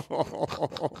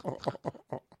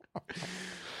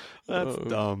 That's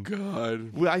dumb.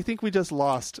 God. Well, I think we just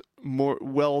lost more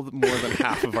than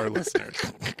half of our listeners.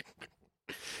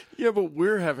 Yeah, but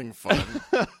we're having fun.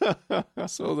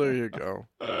 So there you go.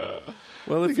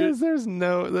 Well, if Because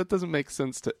that doesn't make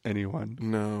sense to anyone.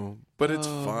 no, but it's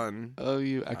fun. Oh,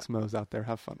 you Exmos out there,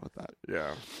 have fun with that.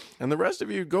 Yeah, and the rest of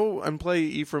you go and play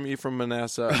Ephraim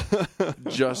Manasseh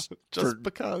just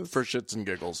because. for shits and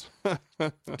giggles.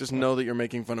 Just know that you're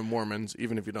making fun of Mormons,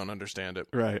 even if you don't understand it.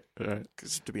 Right.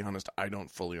 Because to be honest, I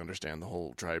don't fully understand the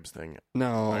whole tribes thing.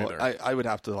 No, Either. I would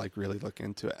have to like really look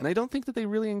into it, and I don't think that they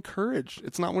really encourage.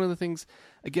 It's not one of the things.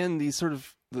 Again, these sort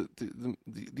of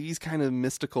these kind of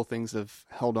mystical things have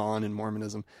held on in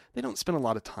Mormonism. They don't spend a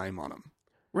lot of time on them.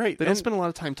 Right. They don't spend a lot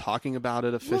of time talking about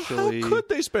it officially. Well, how could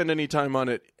they spend any time on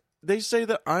it? They say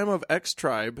that I'm of X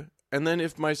tribe, and then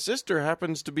if my sister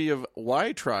happens to be of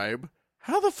Y tribe,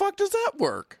 how the fuck does that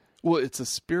work? Well, it's a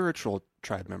spiritual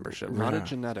tribe membership, not a Yeah.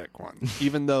 genetic one.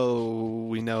 Even though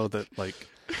we know that like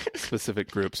specific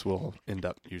groups will end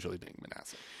up usually being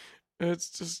Manasseh.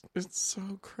 It's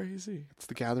so crazy. It's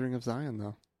the gathering of Zion,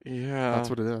 though. Yeah.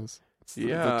 That's what it is. It's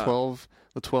Yeah.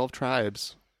 the 12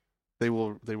 tribes. They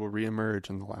will reemerge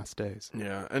in the last days.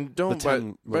 Yeah, and don't The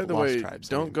 10 by the lost way, tribes,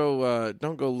 I don't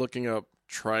mean. go looking up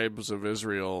tribes of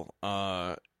Israel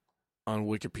on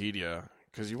Wikipedia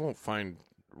because you won't find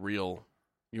you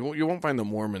won't find the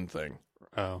Mormon thing.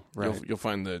 Oh, right. You'll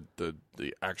find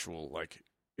the actual like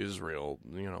Israel,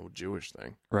 Jewish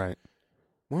thing. Right.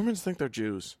 Mormons think they're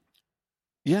Jews.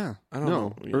 Yeah. I don't no.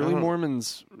 know. I Early don't-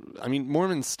 Mormons,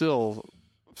 Mormons still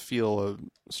feel a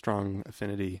strong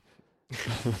affinity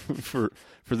for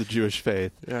the Jewish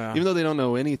faith. Yeah. Even though they don't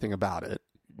know anything about it.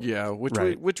 Yeah,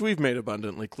 Right. which we've made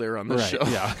abundantly clear on this Right, show.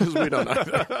 yeah. Because we don't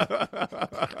either.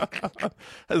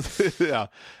 Yeah.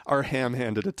 Our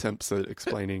ham-handed attempts at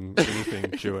explaining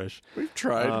anything Jewish. We've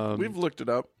tried. We've looked it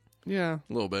up Yeah.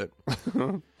 a little bit.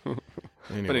 But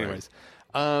anyways,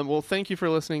 well, thank you for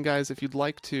listening, guys. If you'd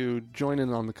like to join in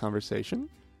on the conversation,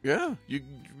 Yeah, you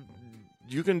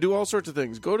can do all sorts of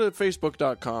things. Go to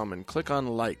facebook.com and click on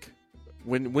like.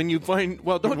 When you find,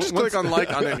 well, don't just click on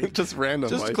like on any. just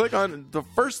randomly. Just click on the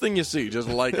first thing you see. Just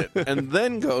like it. And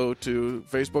then go to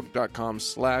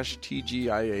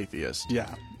facebook.com/TGIAtheist.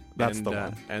 Yeah, that's the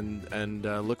one. And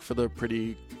look for the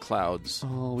pretty clouds.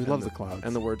 Oh, we love the clouds.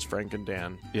 And the words Frank and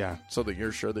Dan. Yeah. So that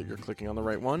you're sure that you're clicking on the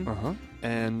right one. Uh-huh.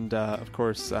 And, of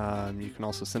course, you can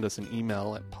also send us an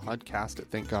email at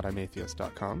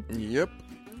podcast@thankgodimatheist.com. Yep.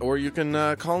 Or you can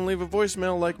call and leave a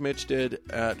voicemail like Mitch did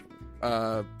at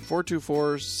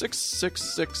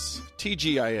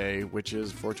 424-666-TGIA, which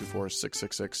is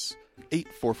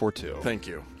 424-666-8442. Thank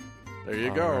you. There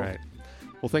you go. All right.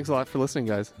 Well, thanks a lot for listening,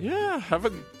 guys. Yeah, have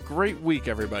a great week,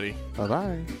 everybody.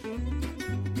 Bye-bye.